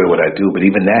really enjoy what I do. But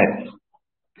even that,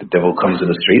 the devil comes in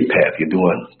a straight path. You're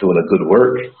doing a good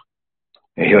work.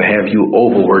 And he'll have you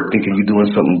overwork thinking you're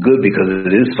doing something good because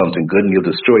it is something good, and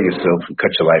you'll destroy yourself and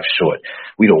cut your life short.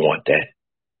 We don't want that.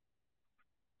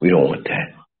 We don't want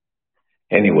that.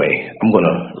 Anyway, I'm going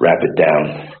to wrap it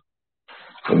down.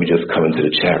 Let me just come into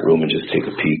the chat room and just take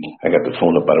a peek. I got the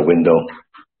phone up by the window.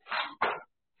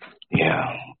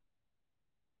 Yeah.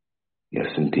 Yes,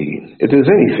 indeed. If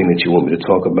there's anything that you want me to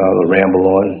talk about or ramble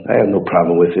on, I have no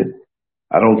problem with it.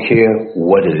 I don't care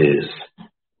what it is.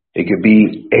 It could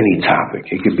be any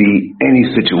topic. It could be any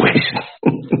situation.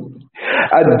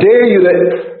 I dare you to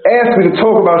ask me to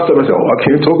talk about stuff. I say, I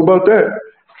can't talk about that.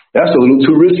 That's a little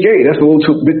too risque. That's a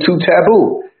little bit too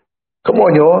taboo. Come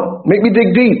on, y'all. Make me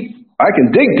dig deep. I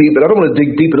can dig deep, but I don't want to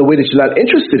dig deep in a way that you're not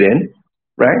interested in,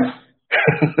 right?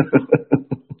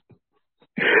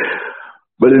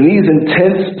 But in these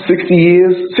intense 60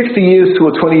 years to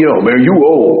a 20-year-old, man, you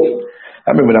old.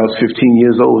 I remember when I was 15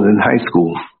 years old in high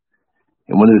school.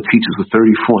 And one of the teachers was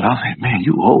 34, and I was like, man,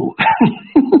 you old.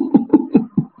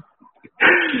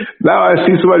 Now I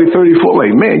see somebody 34,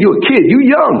 like, man, you a kid, you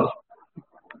young.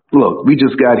 Look, we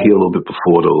just got here a little bit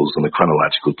before those on the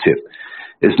chronological tip.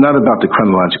 It's not about the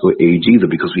chronological age either,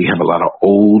 because we have a lot of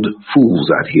old fools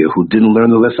out here who didn't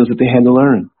learn the lessons that they had to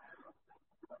learn.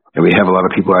 And we have a lot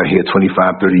of people out here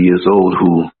 25, 30 years old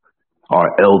who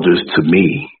are elders to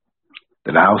me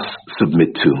that I'll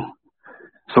submit to.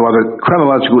 So the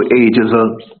chronological age is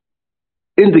an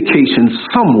indication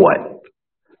somewhat.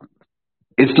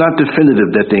 It's not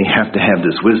definitive that they have to have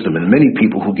this wisdom. And many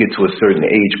people who get to a certain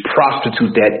age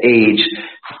prostitute that age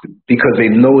because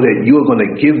they know that you're going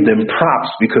to give them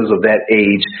props because of that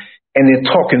age. And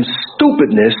they're talking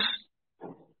stupidness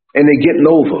and they're getting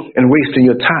over and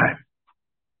wasting your time.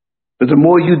 But the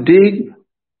more you dig,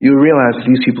 you realize that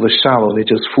these people are shallow. They're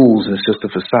just fools and it's just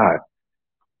a facade.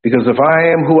 Because if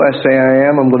I am who I say I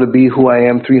am, I'm going to be who I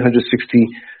am 360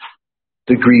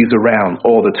 degrees around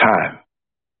all the time.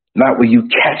 Not where you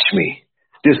catch me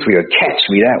this way or catch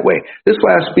me that way. This is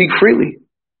why I speak freely.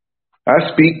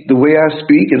 I speak the way I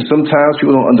speak, and sometimes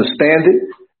people don't understand it.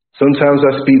 Sometimes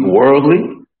I speak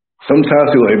worldly. Sometimes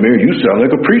people are like, man, you sound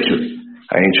like a preacher.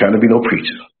 I ain't trying to be no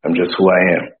preacher. I'm just who I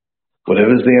am.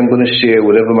 Whatever's there, I'm going to share.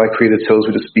 Whatever my Creator tells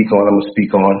me to speak on, I'm going to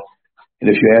speak on. And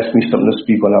if you ask me something to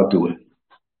speak on, I'll do it.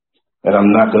 And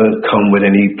I'm not going to come with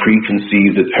any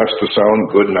preconceived, it has to sound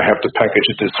good and I have to package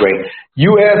it this way.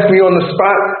 You ask me on the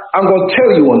spot, I'm going to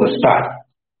tell you on the spot.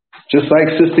 Just like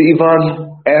Sister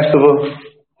Yvonne asked of a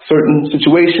certain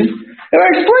situation, and I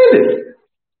explained it.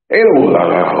 And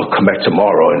I'll come back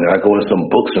tomorrow, and I go into some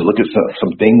books and look at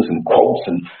some things and quotes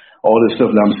and all this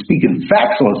stuff. And I'm speaking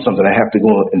facts on something. I have to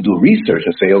go and do research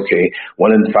and say, okay,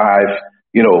 1 in 5,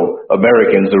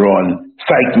 Americans are on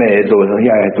psych meds, or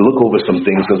I have to look over some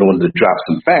things because I wanted to drop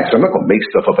some facts. I'm not going to make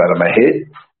stuff up out of my head.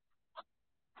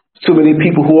 Too many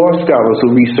people who are scholars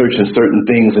who research in certain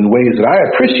things in ways that I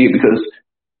appreciate because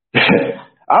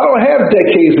I don't have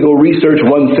decades to go research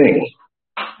one thing.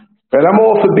 And I'm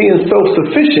all for being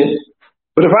self-sufficient,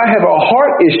 but if I have a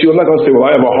heart issue, I'm not going to say,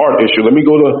 well, I have a heart issue. Let me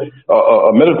go to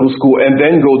a medical school and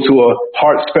then go to a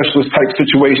heart specialist type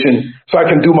situation so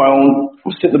I can do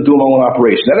I'm sitting up doing my own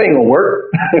operation. That ain't going to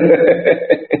work.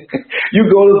 You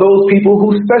go to those people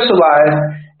who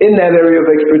specialize in that area of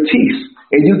expertise,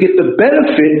 and you get the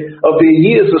benefit of their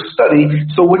years of study,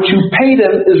 so what you pay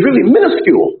them is really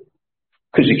minuscule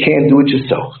because you can't do it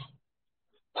yourself.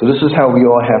 So this is how we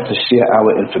all have to share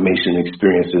our information and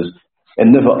experiences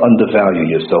and never undervalue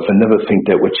yourself and never think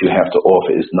that what you have to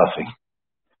offer is nothing.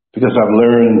 Because I've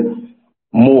learned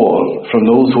more from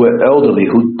those who are elderly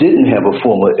who didn't have a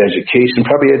formal education,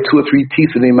 probably had 2 or 3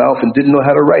 teeth in their mouth and didn't know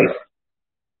how to write.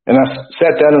 And I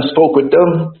sat down and spoke with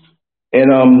them and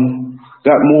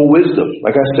got more wisdom.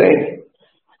 Like I say,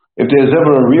 if there's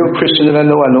ever a real Christian that I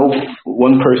know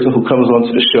one person who comes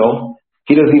onto the show,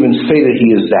 he doesn't even say that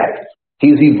he is that.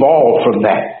 He's evolved from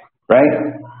that, right?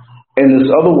 And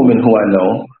this other woman who I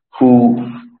know, who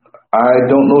I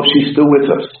don't know if she's still with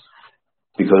us,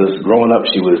 because growing up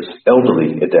she was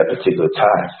elderly at that particular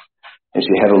time. And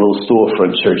she had a little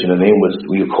storefront church, and her name was,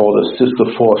 we called her Sister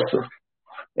Foster.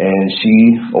 And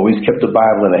she always kept the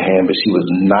Bible in her hand, but she was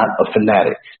not a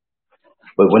fanatic.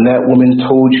 But when that woman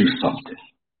told you something,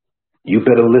 you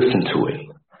better listen to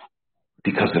it,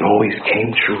 because it always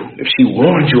came true. If she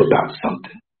warned you about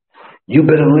something, you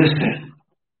better listen.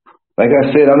 Like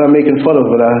I said, I'm not making fun of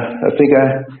her.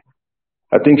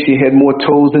 I think she had more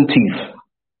toes than teeth.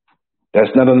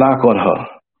 That's not a knock on her.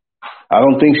 I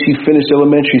don't think she finished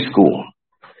elementary school.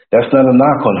 That's not a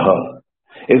knock on her.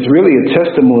 It's really a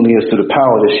testimony as to the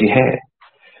power that she had.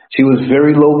 She was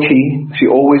very low key.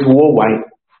 She always wore white.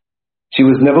 She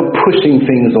was never pushing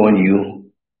things on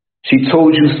you. She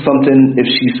told you something if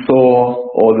she saw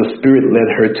or the Spirit led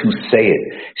her to say it.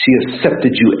 She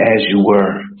accepted you as you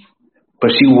were.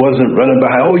 But she wasn't running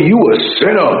behind, oh, you a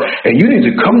sinner, and you need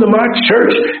to come to my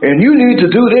church, and you need to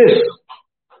do this.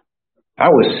 I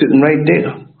was sitting right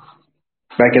there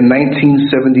back in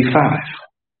 1975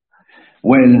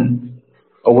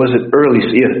 early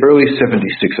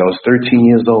 76. I was 13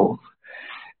 years old.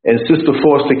 And Sister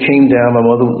Foster came down. My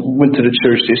mother went to the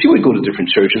church there. She would go to different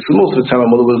churches. So most of the time,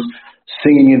 my mother was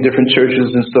singing in different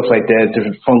churches and stuff like that,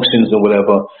 different functions and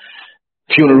whatever,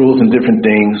 funerals and different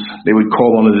things. They would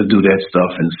call on her to do that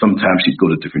stuff. And sometimes she'd go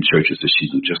to different churches that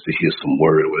she'd do just to hear some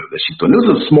word or whatever that she thought. This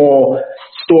was a small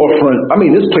storefront. I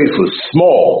mean, this place was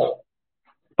small,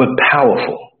 but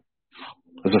powerful.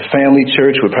 It was a family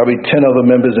church with probably 10 other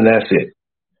members, and that's it.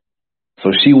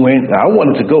 So she went. I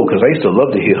wanted to go because I used to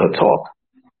love to hear her talk.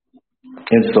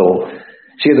 And so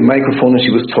she had the microphone and she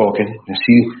was talking, and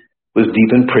she was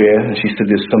deep in prayer, and she said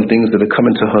there's some things that are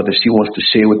coming to her that she wants to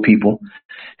share with people,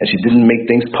 and she didn't make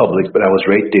things public, but I was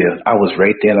right there. I was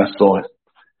right there and I saw it.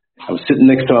 I was sitting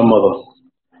next to my mother,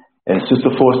 and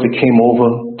Sister Foster came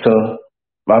over to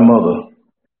my mother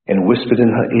and whispered in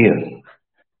her ear.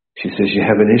 She says, you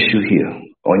have an issue here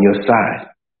on your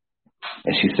side.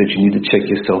 And she said, you need to check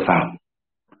yourself out.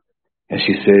 And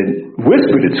she said,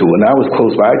 whispered it to her, and I was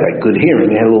close by. I got good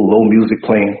hearing. They had a little low music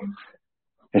playing.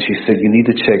 And she said, you need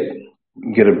to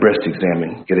get a breast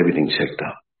exam, get everything checked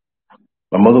out.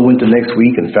 My mother went the next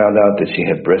week and found out that she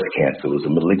had breast cancer. It was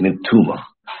a malignant tumor.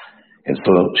 And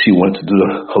so she went to do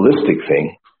the holistic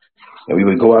thing. And we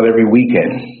would go out every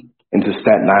weekend into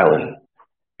Staten Island,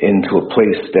 into a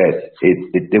place that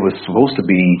it was supposed to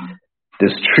be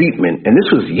this treatment. And this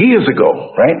was years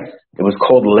ago, right? It was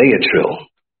called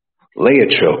Laetril.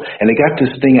 And they got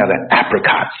this thing out of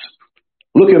apricots.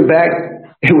 Looking back,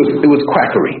 it was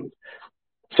quackery.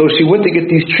 So she went to get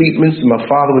these treatments, and my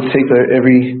father would take her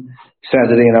every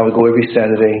Saturday, and I would go every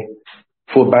Saturday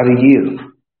for about a year.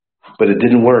 But it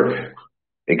didn't work.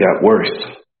 It got worse.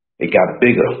 It got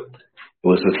bigger. It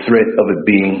was the threat of it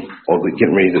being or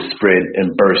getting ready to spread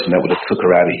and burst, and that would have took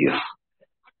her out of here.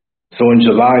 So in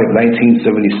July of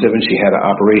 1977, she had an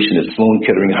operation at Sloan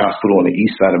Kettering Hospital on the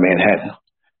east side of Manhattan.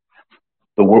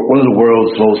 One of the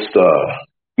world's most,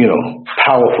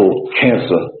 powerful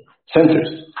cancer centers,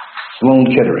 Sloan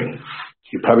Kettering.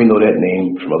 You probably know that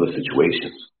name from other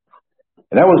situations.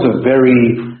 And that was a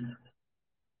very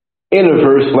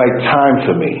Innerverse-like time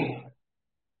for me.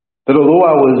 That although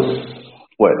I was,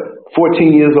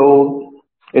 14 years old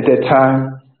at that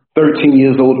time, 13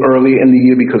 years old early in the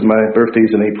year because my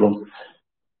birthday's in April,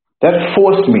 that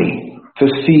forced me to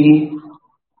see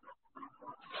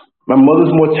my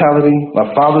mother's mortality,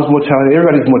 my father's mortality,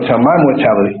 everybody's mortality, my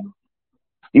mortality.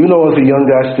 Even though I was a young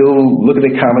guy, still looking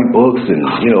at comic books and,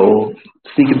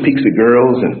 sneaking peeks at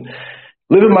girls and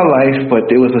living my life,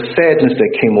 but there was a sadness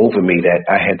that came over me that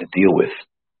I had to deal with.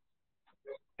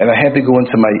 And I had to go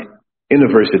into my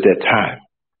Innerverse at that time.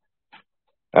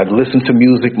 I'd listen to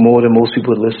music more than most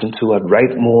people would listen to. I'd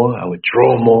write more. I would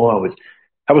draw more.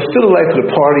 I was still the life of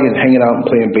the party and hanging out and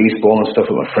playing baseball and stuff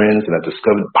with my friends. And I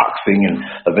discovered boxing and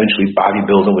eventually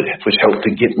bodybuilding, which helped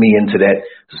to get me into that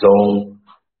zone.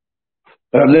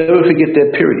 But I'll never forget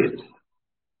that period.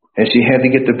 And she had to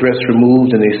get the breast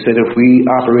removed, and they said if we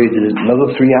operated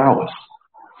another 3 hours,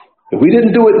 if we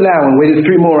didn't do it now and waited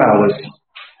 3 more hours,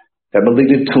 that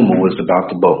malignant tumor was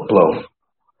about to blow.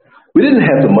 We didn't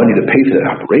have the money to pay for that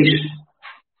operation.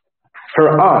 Her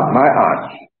aunt, my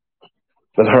aunt,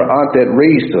 but her aunt that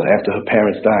raised her after her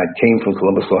parents died came from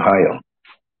Columbus, Ohio.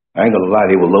 I ain't gonna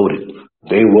lie, they were loaded.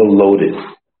 They were loaded.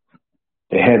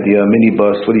 They had the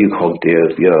minibus, what do you call it there?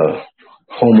 The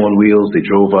home on wheels. They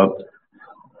drove up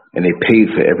and they paid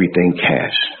for everything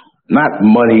cash. Not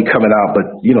money coming out,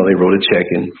 but, they wrote a check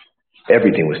and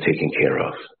everything was taken care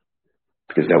of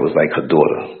because that was like her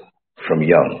daughter from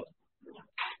young.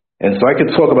 And so I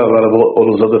could talk about a lot of all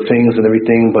those other things and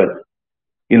everything, but,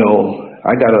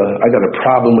 I got a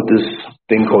problem with this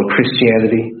thing called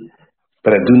Christianity,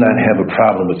 but I do not have a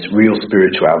problem with real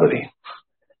spirituality.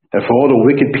 And for all the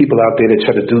wicked people out there that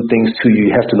try to do things to you,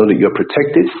 you have to know that you're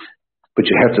protected, but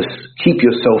you have to keep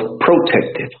yourself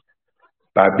protected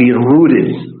by being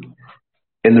rooted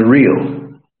in the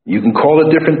real. You can call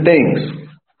it different things.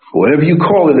 Whatever you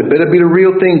call it, it better be the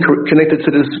real thing connected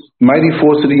to this mighty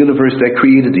force of the universe that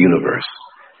created the universe.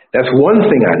 That's one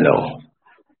thing I know.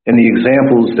 And the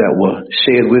examples that were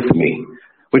shared with me,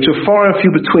 which are far and few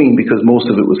between because most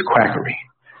of it was quackery.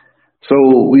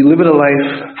 So we live in a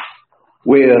life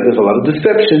where there's a lot of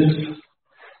deceptions.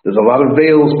 There's a lot of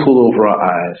veils pulled over our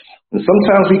eyes. And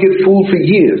sometimes we get fooled for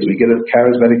years. We get a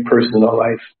charismatic person in our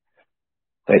life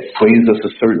that sways us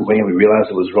a certain way and we realize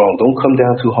it was wrong. Don't come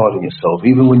down too hard on yourself.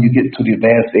 Even when you get to the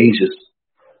advanced ages,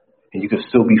 and you can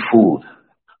still be fooled.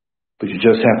 But you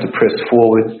just have to press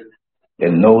forward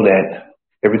and know that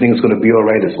everything is going to be all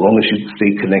right as long as you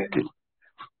stay connected.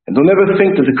 And don't ever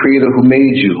think that the Creator who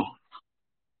made you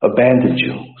abandoned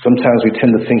you. Sometimes we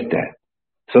tend to think that.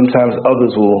 Sometimes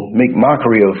others will make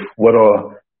mockery of what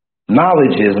our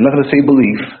knowledge is. I'm not going to say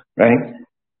belief, right?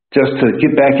 Just to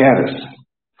get back at us.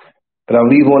 But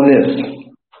I'll leave on this.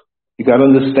 You got to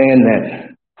understand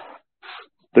that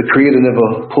the Creator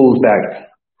never pulls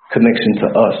back connection to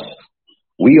us.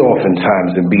 We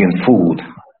oftentimes, in being fooled,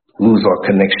 lose our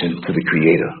connection to the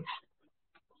Creator.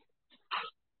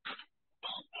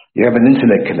 You have an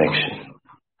internet connection.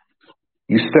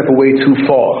 You step away too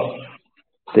far.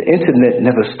 The internet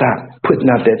never stopped putting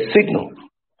out that signal.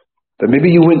 But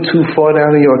maybe you went too far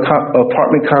down in your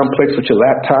apartment complex with your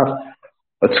laptop,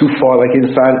 or too far like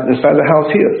inside the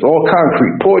house here. It's all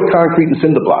concrete, poured concrete and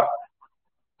cinder block.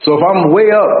 So if I'm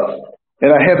way up and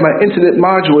I have my internet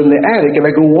module in the attic and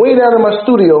I go way down in my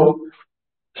studio,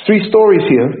 3 stories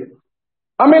here,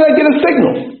 I may not get a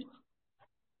signal.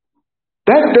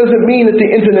 That doesn't mean that the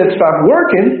internet stopped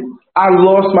working. I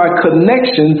lost my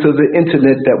connection to the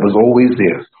internet that was always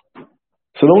there.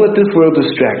 So don't let this world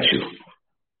distract you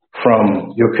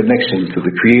from your connection to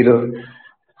the Creator,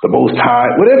 the Most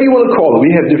High, whatever you want to call it.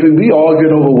 We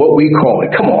arguing over what we call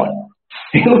it. Come on.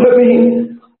 You know what I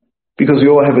mean? Because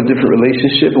we all have a different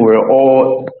relationship and we're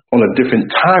all on a different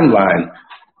timeline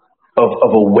of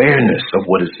awareness of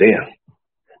what is there.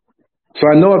 So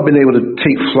I know I've been able to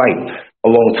take flight a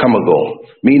long time ago,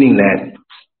 meaning that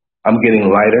I'm getting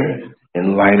lighter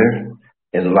and lighter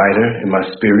and lighter in my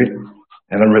spirit,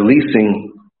 and I'm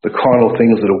releasing the carnal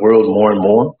things of the world more and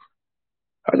more.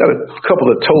 I got a couple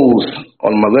of toes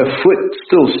on my left foot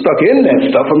still stuck in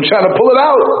that stuff. I'm trying to pull it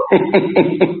out.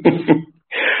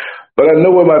 But I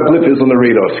know where my blip is on the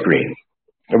radar screen.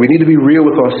 And we need to be real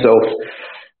with ourselves,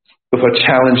 with our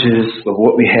challenges, of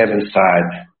what we have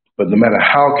inside. But no matter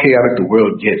how chaotic the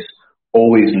world gets,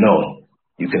 always know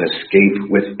you can escape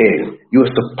within. You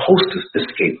are supposed to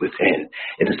escape within.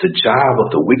 It is the job of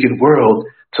the wicked world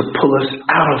to pull us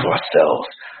out of ourselves,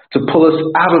 to pull us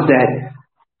out of that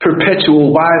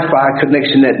perpetual Wi-Fi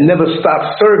connection that never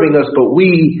stops serving us, but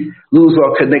we lose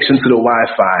our connection to the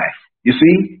Wi-Fi. You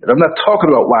see? And I'm not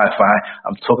talking about Wi-Fi.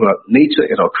 I'm talking about nature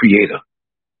and our creator.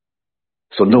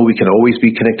 So no, we can always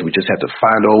be connected. We just have to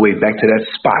find our way back to that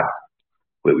spot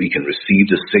where we can receive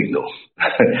the signal.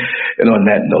 And on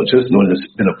that note, just know it's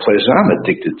been a pleasure. I'm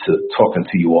addicted to talking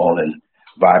to you all and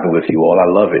vibing with you all. I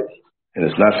love it. And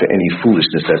it's not for any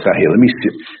foolishness that's out here. Let me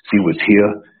see what's here.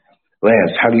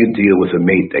 Lance, how do you deal with a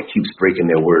mate that keeps breaking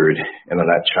their word and are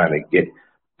not trying to get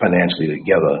financially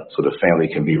together so the family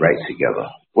can be right together?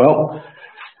 Well,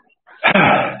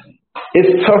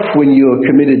 it's tough when you're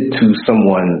committed to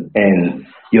someone and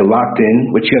you're locked in,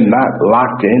 which you're not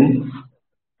locked in.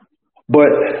 But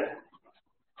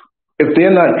if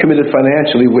they're not committed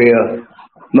financially, where,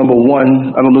 number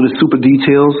one, I don't know the super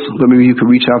details, but maybe you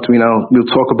can reach out to me now. We'll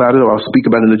talk about it, or I'll speak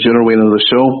about it in the general way of the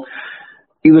show.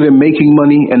 Either they're making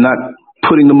money and not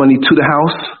putting the money to the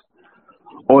house,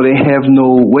 or they have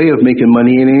no way of making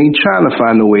money and they ain't trying to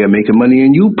find no way of making money,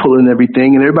 and you pulling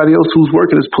everything and everybody else who's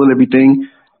working is pulling everything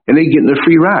and they getting a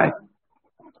free ride.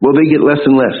 Well, they get less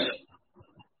and less.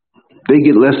 They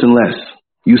get less and less.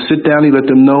 You sit down, you let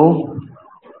them know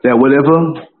that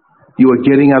whatever you are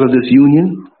getting out of this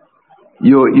union,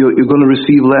 you're going to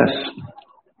receive less.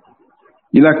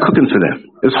 You're not cooking for them.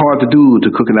 It's hard to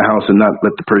cook in the house and not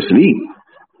let the person eat.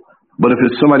 But if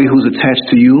it's somebody who's attached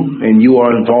to you and you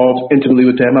are involved intimately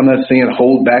with them, I'm not saying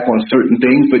hold back on certain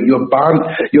things, but you're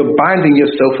binding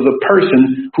yourself with a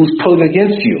person who's pulling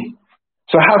against you.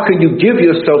 So how can you give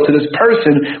yourself to this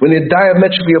person when they're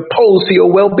diametrically opposed to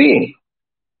your well-being?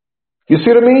 You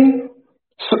see what I mean?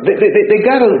 So they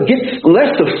got to get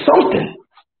less of something.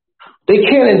 They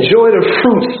can't enjoy the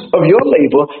fruits of your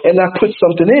labor and not put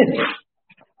something in.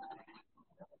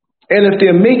 And if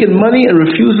they're making money and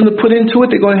refusing to put into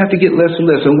it, they're going to have to get less and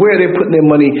less. And where are they putting their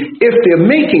money if they're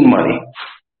making money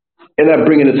and not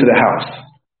bringing it to the house?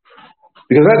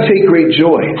 Because I take great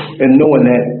joy in knowing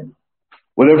that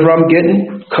whatever I'm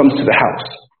getting comes to the house.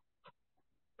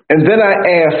 And then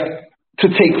I ask to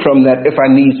take from that if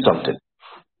I need something.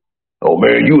 Oh,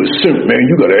 man, you a simp, man.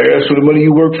 You got to ask for the money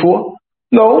you work for?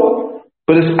 No,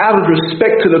 but it's out of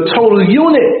respect to the total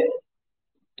unit.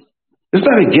 It's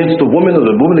not against the woman or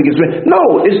the woman against me.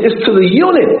 No, it's to the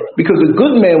unit. Because a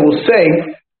good man will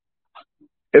say,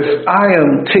 if I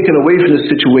am taken away from this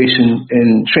situation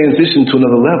and transition to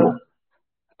another level,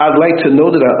 I'd like to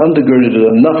know that I undergirded it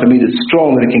enough for me that's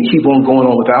strong that it can keep on going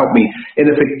on without me. And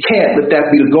if it can't, let that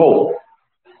be the goal.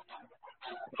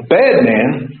 A bad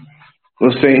man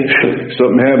will say,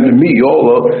 something happened to me, y'all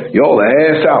are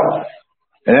ass out.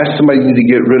 And that's somebody you need to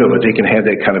get rid of, but they can have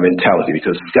that kind of mentality,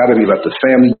 because it's got to be about the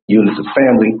family unit, the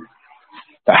family,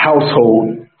 the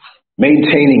household,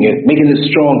 maintaining it, making it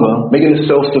stronger, making it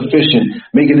self-sufficient,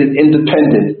 making it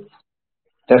independent.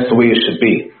 That's the way it should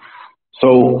be.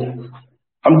 So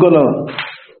I'm going to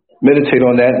meditate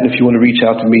on that. And if you want to reach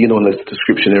out to me, in the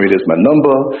description area, there's my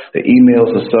number, the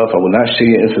emails and stuff. I will not share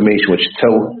your information, what you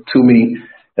tell to me,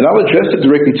 and I'll address it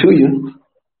directly to you.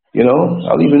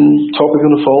 I'll even talk with you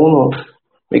on the phone or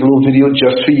make a little video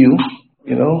just for you,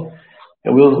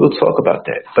 and we'll talk about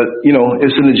that. But,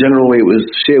 it's in the general way it was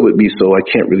shared with me, so I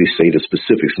can't really say the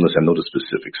specifics unless I know the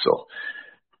specifics. So,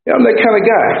 I'm that kind of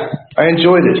guy. I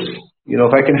enjoy this.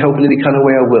 If I can help in any kind of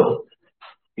way, I will.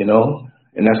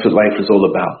 And that's what life is all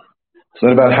about. It's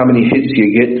not about how many hits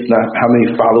you get. It's not how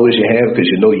many followers you have, because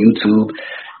YouTube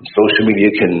and social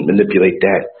media can manipulate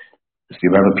that. It's the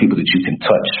amount of people that you can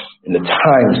touch and the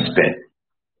time spent.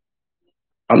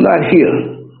 I'm not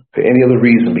here for any other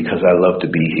reason because I love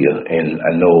to be here, and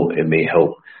I know it may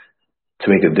help to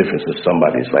make a difference in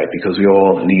somebody's life, because we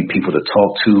all need people to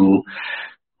talk to.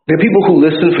 There are people who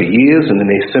listen for years, and then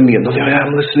they send me a note,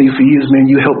 I'm listening to you for years, man,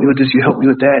 you helped me with this, you helped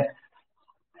me with that.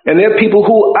 And there are people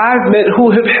who I've met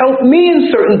who have helped me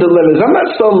in certain dilemmas. I'm not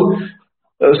some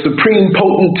supreme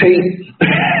potentate,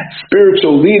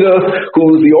 spiritual leader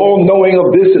who's the all-knowing of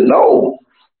this. No,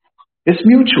 it's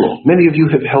mutual. Many of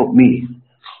you have helped me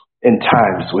in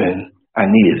times when I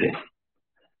needed it.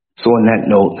 So on that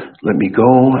note, let me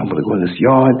go. I'm going to go in this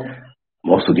yard.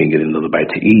 I'm also going to get another bite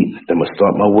to eat. Then I'm going to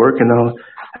start my work, and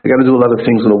I got to do a lot of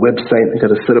things on the website. I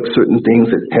got to set up certain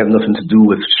things that have nothing to do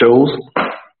with shows,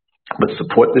 but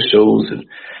support the shows and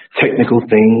technical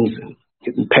things and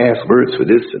getting passwords for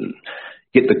this and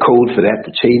get the code for that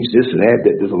to change this and add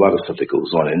that. There's a lot of stuff that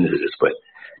goes on into this, but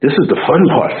this is the fun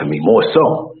part for me more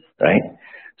so, right?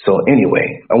 So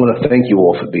anyway, I want to thank you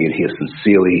all for being here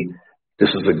sincerely. This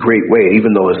is a great way,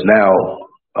 even though it's now,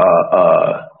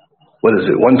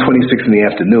 1:26 in the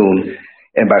afternoon,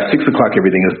 and by 6 o'clock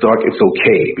everything is dark. It's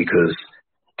okay because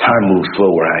time moves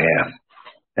slow where I am,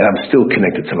 and I'm still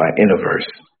connected to my Innerverse.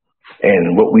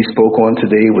 And what we spoke on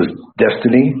today was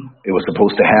destiny. It was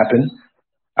supposed to happen.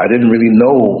 I didn't really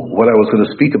know what I was going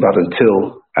to speak about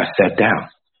until I sat down,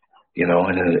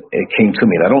 and it came to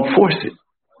me. And I don't force it.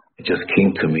 It just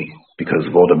came to me because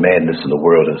of all the madness in the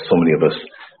world and so many of us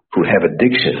who have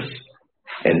addictions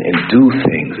and do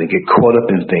things and get caught up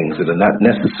in things that are not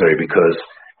necessary, because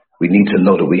we need to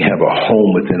know that we have a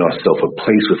home within ourselves, a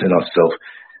place within ourselves,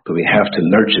 but we have to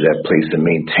nurture that place and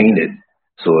maintain it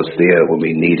so it's there when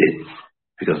we need it.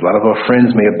 Because a lot of our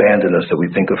friends may abandon us that we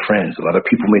think are friends. A lot of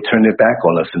people may turn their back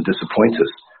on us and disappoint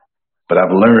us. But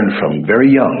I've learned from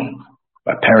very young,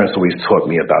 my parents always taught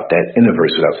me about that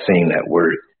Innerverse without saying that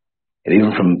word. And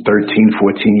even from 13,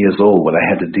 14 years old, when I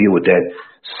had to deal with that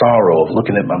sorrow of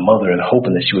looking at my mother and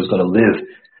hoping that she was going to live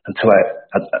until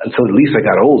at least I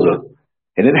got older.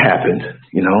 And it happened,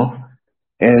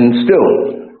 And still,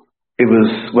 it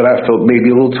was what I felt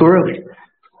maybe a little too early.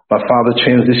 My father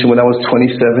transitioned when I was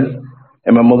 27,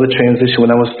 and my mother transitioned when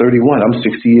I was 31. I'm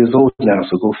 60 years old now,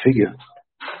 so go figure.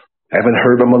 I haven't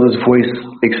heard my mother's voice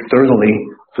externally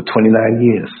for 29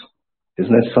 years.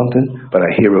 Isn't that something? But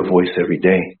I hear her voice every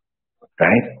day.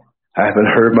 Right? I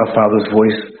haven't heard my father's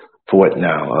voice for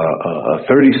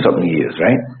 30-something years,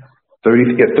 right?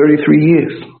 33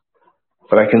 years.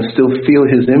 But I can still feel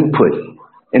his input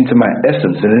into my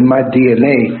essence, and in my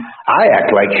DNA, I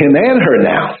act like him and her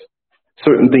now.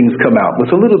 Certain things come out with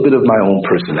a little bit of my own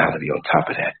personality on top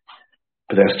of that.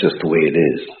 But that's just the way it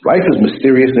is. Life is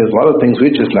mysterious, and there's a lot of things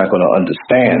we're just not going to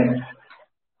understand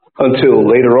until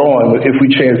later on, if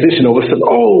we transition over, say,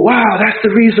 oh, wow, that's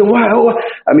the reason why. Oh,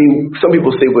 I mean, some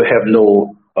people say we'll have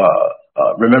no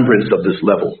remembrance of this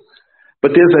level.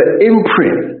 But there's an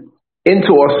imprint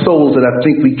into our souls that I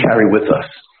think we carry with us.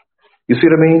 You see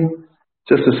what I mean?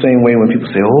 Just the same way when people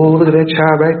say, oh, look at that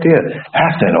child right there.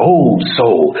 That's an old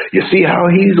soul. You see how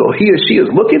he or she is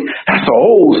looking? That's an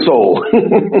old soul.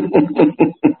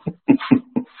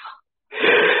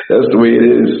 That's the way it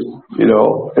is.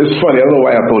 It's funny. I don't know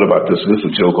why I thought about this. This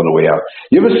is a joke on the way out.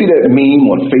 You ever see that meme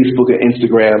on Facebook or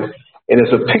Instagram? And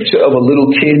it's a picture of a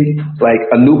little kid, like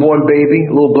a newborn baby,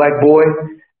 a little black boy,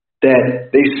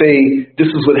 that they say this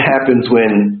is what happens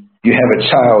when you have a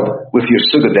child with your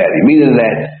sugar daddy, meaning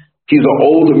that he's an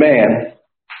older man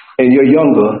and you're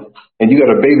younger and you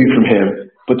got a baby from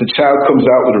him, but the child comes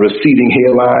out with a receding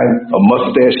hairline, a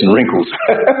mustache, and wrinkles.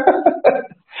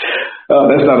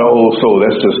 That's not an old soul.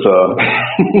 That's just,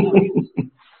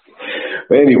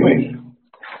 But anyway,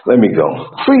 let me go.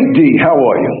 Sweet D, how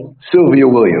are you? Sylvia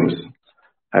Williams,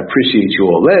 I appreciate you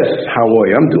all. Les, how are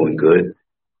you? I'm doing good.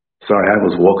 Sorry, I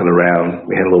was walking around.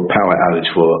 We had a little power outage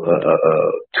for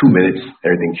 2 minutes.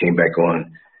 Everything came back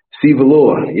on. C.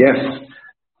 Valor, yes.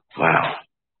 Wow.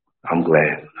 I'm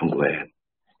glad.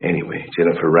 Anyway,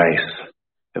 Jennifer Rice.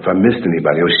 If I missed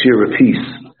anybody, Oshira Peace.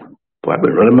 Boy, I've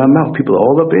been running my mouth. People are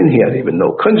all up in here. I didn't even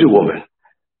know. Conjure Woman.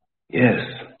 Yes.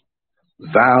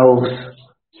 Valves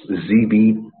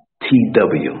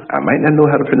ZBTW. I might not know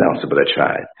how to pronounce it, but I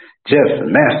tried. Jeff,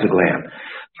 Master Glam.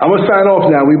 I'm going to sign off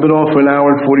now. We've been on for an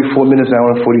hour and 44 minutes,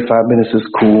 hour and 45 minutes. Is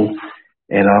cool.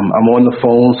 And I'm on the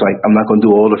phone, so I'm not going to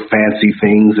do all the fancy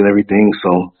things and everything.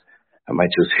 So I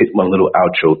might just hit my little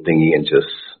outro thingy and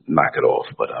just knock it off.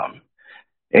 But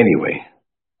anyway,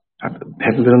 I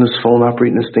haven't been on this phone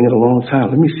operating this thing in a long time.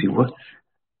 Let me see what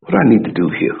do I need to do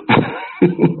here.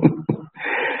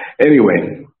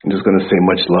 Anyway, I'm just going to say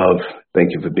much love.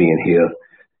 Thank you for being here.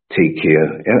 Take care.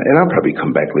 And I'll probably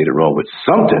come back later on with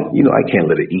something. I can't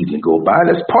let an evening go by.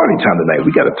 That's party time tonight.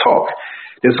 We got to talk.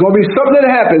 There's going to be something that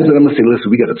happens, and I'm going to say,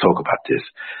 listen, we got to talk about this.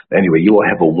 Anyway, you all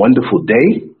have a wonderful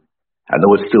day. I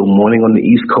know it's still morning on the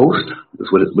East Coast.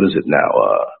 What is it now?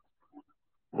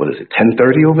 What is it,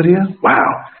 10:30 over there? Wow.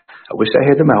 I wish I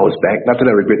had them hours back. Not that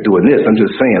I regret doing this. I'm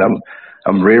just saying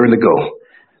I'm raring to go.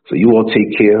 So you all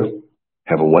take care.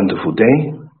 Have a wonderful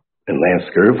day. And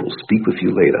Lancescurv will speak with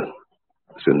you later.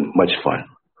 It's been much fun.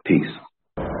 Peace.